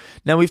solve it.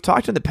 Now, we've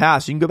talked in the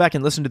past, you can go back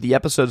and listen to the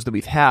episodes that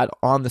we've had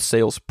on the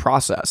sales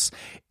process,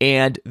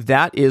 and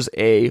that is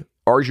a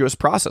arduous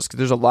process because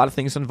there's a lot of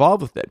things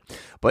involved with it.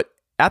 But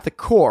at the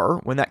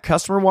core, when that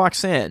customer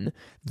walks in,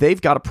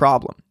 they've got a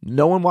problem.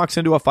 No one walks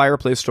into a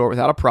fireplace store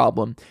without a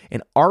problem,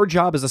 and our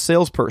job as a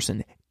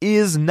salesperson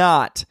is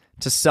not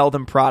to sell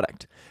them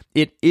product.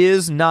 It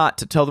is not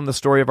to tell them the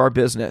story of our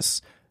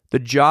business. The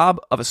job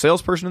of a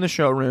salesperson in the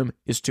showroom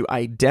is to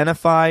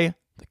identify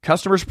the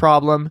customer's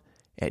problem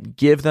and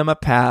give them a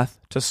path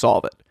to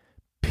solve it,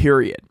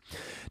 period.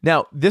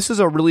 Now, this is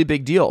a really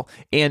big deal.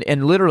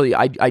 And literally,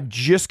 I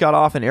just got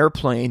off an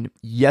airplane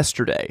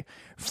yesterday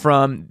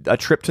from a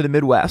trip to the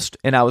Midwest,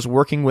 and I was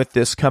working with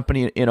this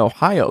company in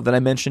Ohio that I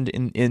mentioned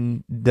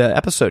in the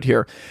episode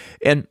here.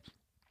 And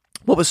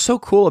what was so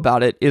cool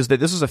about it is that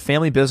this is a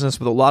family business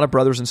with a lot of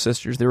brothers and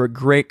sisters. They're a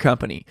great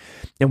company.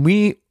 And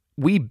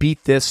we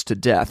beat this to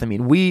death. I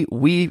mean, we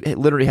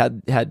literally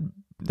had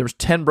there was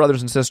 10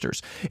 brothers and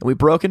sisters, and we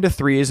broke into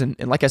threes. And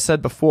like I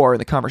said before in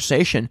the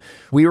conversation,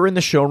 we were in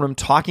the showroom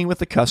talking with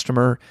the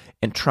customer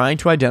and trying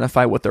to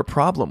identify what their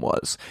problem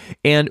was.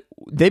 And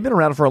they've been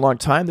around for a long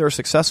time. They're a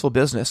successful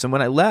business. And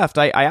when I left,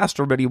 I asked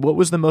everybody, what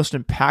was the most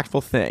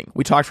impactful thing?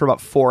 We talked for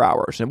about 4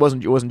 hours. And it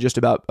wasn't just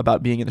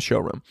about being in the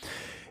showroom.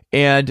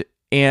 And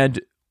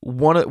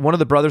one of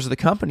the brothers of the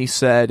company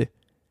said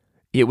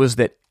it was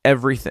that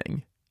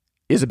everything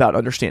is about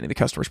understanding the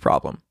customer's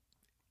problem.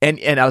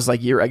 And I was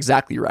like, you're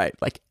exactly right.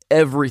 Like,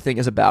 everything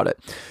is about it.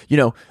 You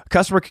know, a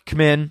customer could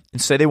come in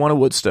and say they want a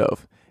wood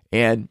stove,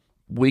 and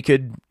we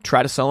could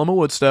try to sell them a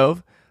wood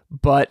stove.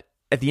 But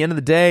at the end of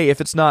the day,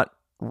 if it's not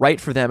right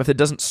for them, if it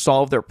doesn't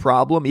solve their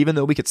problem, even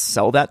though we could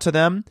sell that to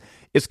them,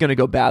 it's going to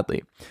go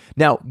badly.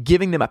 Now,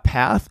 giving them a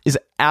path is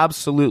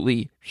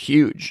absolutely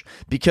huge,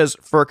 because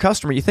for a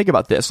customer, you think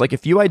about this, like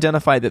if you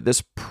identify that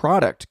this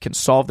product can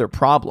solve their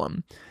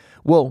problem,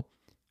 well,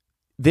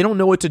 they don't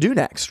know what to do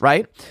next,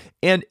 right?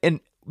 And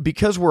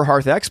because we're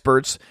hearth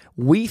experts,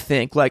 we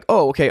think like,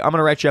 oh, okay, I'm going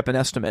to write you up an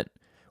estimate.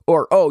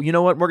 Or, oh, you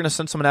know what? We're going to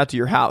send someone out to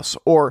your house.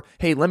 Or,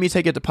 hey, let me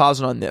take a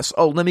deposit on this.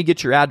 Oh, let me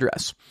get your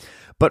address.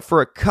 But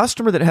for a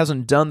customer that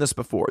hasn't done this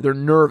before, they're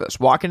nervous.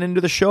 Walking into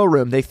the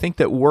showroom, they think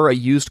that we're a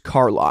used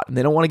car lot and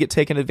they don't want to get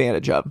taken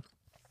advantage of.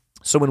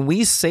 So when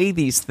we say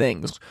these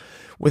things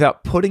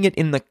without putting it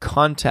in the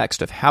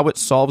context of how it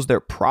solves their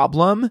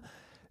problem,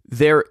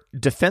 their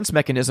defense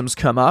mechanisms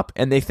come up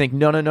and they think,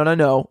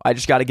 no, I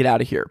just got to get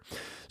out of here.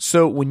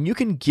 So when you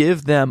can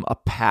give them a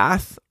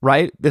path,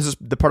 right? This is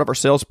the part of our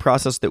sales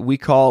process that we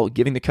call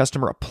giving the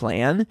customer a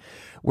plan,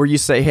 where you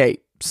say, hey,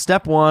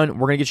 step 1,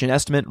 we're going to get you an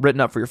estimate written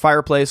up for your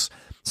fireplace.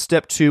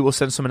 Step 2, we'll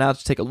send someone out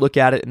to take a look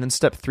at it. And then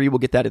step 3, we'll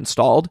get that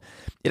installed.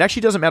 It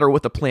actually doesn't matter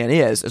what the plan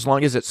is, as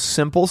long as it's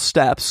simple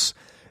steps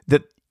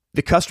that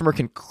the customer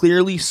can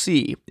clearly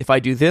see. If I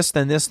do this,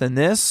 then this, then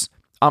this,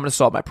 I'm going to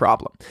solve my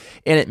problem.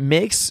 And it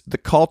makes the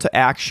call to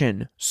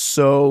action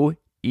so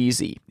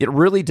easy. It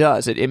really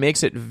does. It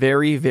makes it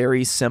very,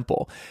 very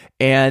simple.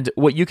 And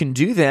what you can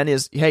do then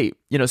is, hey,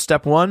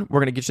 step 1, we're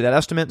going to get you that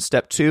estimate.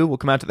 Step 2, we'll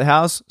come out to the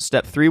house.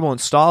 Step 3, we'll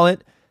install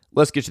it.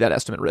 Let's get you that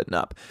estimate written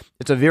up.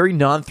 It's a very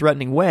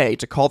non-threatening way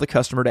to call the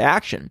customer to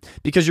action,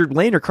 because you're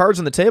laying your cards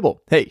on the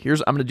table. Hey,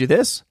 I'm going to do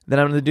this, then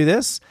I'm going to do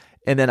this,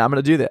 and then I'm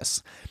going to do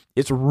this.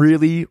 It's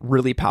really,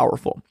 really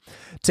powerful.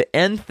 To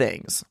end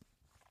things,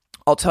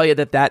 I'll tell you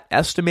that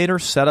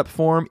estimator setup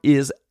form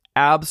is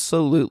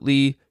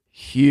absolutely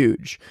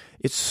huge.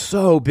 It's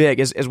so big.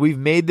 As we've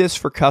made this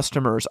for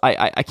customers,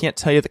 I can't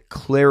tell you the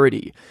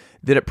clarity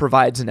that it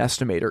provides an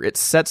estimator. It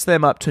sets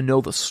them up to know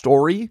the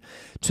story,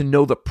 to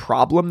know the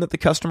problem that the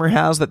customer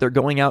has that they're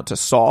going out to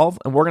solve.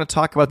 And we're going to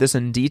talk about this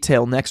in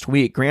detail next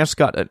week. Grant's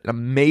got an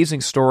amazing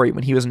story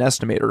when he was an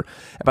estimator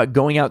about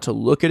going out to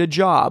look at a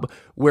job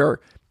where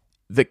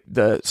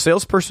the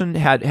salesperson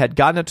had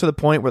gotten it to the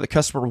point where the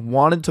customer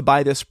wanted to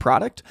buy this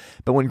product,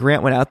 but when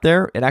Grant went out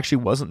there, it actually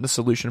wasn't the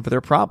solution for their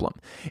problem.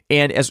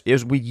 And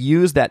as we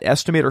use that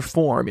estimator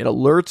form, it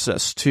alerts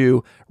us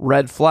to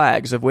red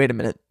flags of, wait a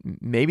minute,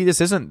 maybe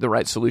this isn't the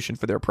right solution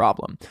for their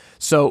problem.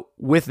 So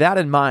with that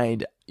in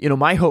mind,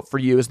 my hope for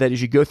you is that as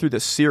you go through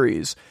this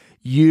series,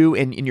 you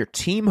and your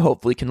team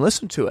hopefully can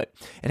listen to it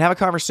and have a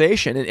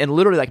conversation and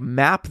literally like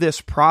map this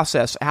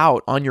process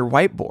out on your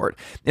whiteboard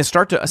and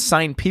start to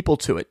assign people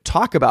to it.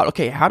 Talk about,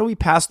 okay, how do we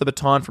pass the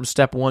baton from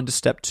step 1 to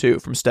step 2,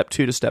 from step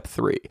 2 to step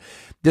 3?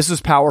 This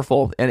is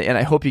powerful, and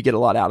I hope you get a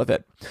lot out of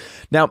it.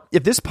 Now,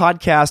 if this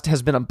podcast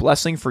has been a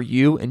blessing for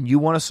you and you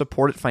want to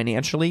support it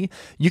financially,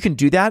 you can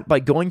do that by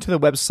going to the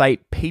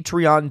website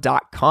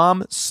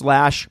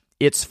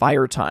patreon.com/It's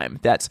Fire Time.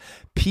 That's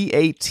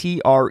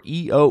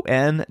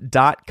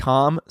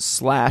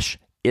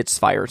patreon.com/It's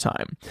Fire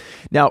Time.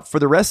 Now, for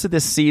the rest of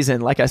this season,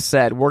 like I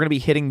said, we're going to be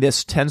hitting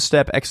this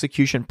 10-step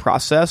execution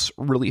process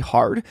really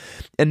hard.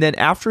 And then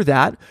after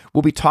that,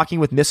 we'll be talking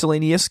with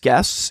miscellaneous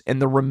guests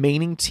and the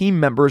remaining team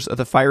members of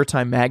the Fire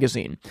Time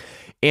magazine.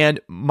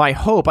 And my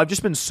hope, I've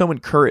just been so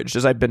encouraged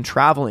as I've been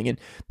traveling, and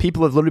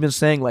people have literally been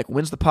saying, like,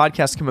 when's the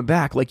podcast coming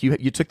back? Like,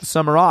 you took the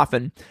summer off,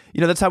 and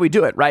that's how we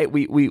do it, right?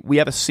 We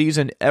have a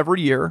season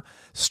every year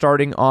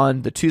starting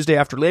on the Tuesday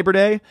after Labor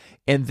Day,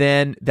 and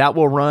then that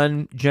will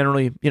run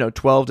generally,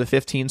 12 to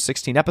 15,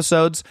 16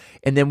 episodes,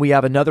 and then we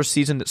have another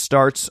season that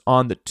starts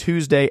on the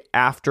Tuesday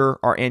after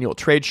our annual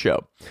trade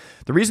show.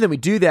 The reason that we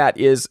do that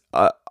is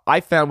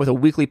I found with a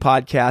weekly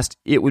podcast,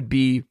 it would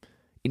be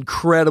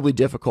incredibly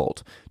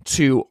difficult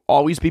to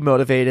always be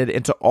motivated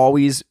and to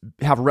always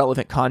have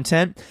relevant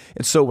content.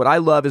 And so what I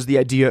love is the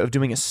idea of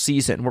doing a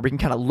season where we can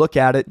kind of look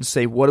at it and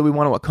say, what do we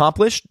want to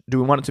accomplish? Do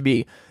we want it to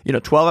be,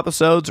 12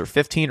 episodes or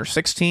 15 or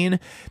 16?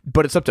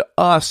 But it's up to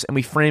us, and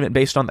we frame it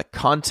based on the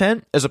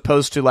content as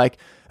opposed to like,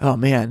 oh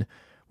man,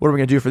 what are we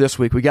going to do for this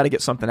week? We got to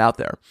get something out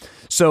there.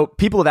 So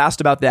people have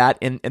asked about that,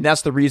 and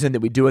that's the reason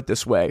that we do it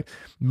this way.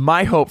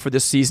 My hope for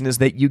this season is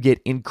that you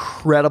get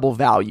incredible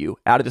value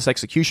out of this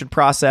execution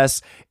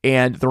process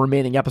and the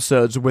remaining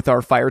episodes with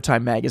our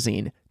Firetime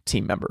Magazine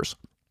team members.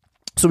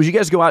 So as you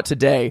guys go out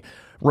today,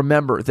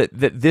 remember that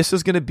this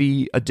is going to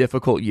be a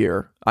difficult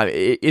year.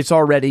 It's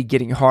already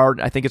getting hard.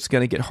 I think it's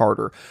going to get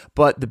harder.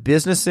 But the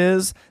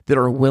businesses that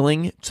are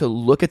willing to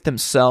look at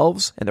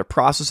themselves and their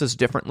processes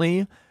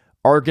differently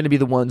are going to be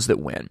the ones that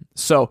win.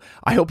 So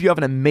I hope you have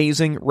an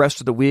amazing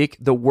rest of the week.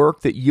 The work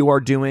that you are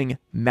doing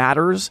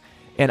matters,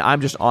 and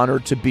I'm just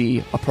honored to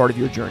be a part of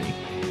your journey.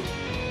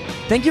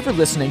 Thank you for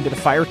listening to the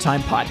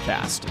Firetime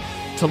Podcast.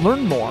 To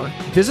learn more,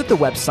 visit the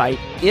website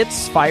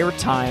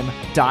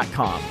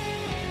itsfiretime.com.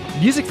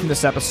 Music from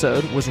this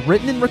episode was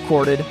written and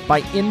recorded by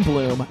In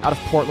Bloom out of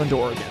Portland,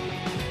 Oregon.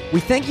 We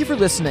thank you for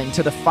listening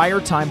to the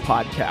Firetime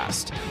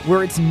Podcast,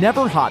 where it's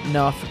never hot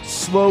enough,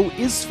 slow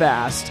is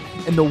fast,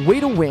 and the way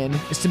to win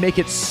is to make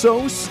it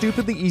so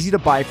stupidly easy to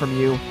buy from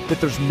you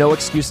that there's no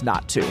excuse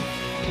not to.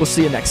 We'll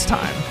see you next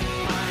time.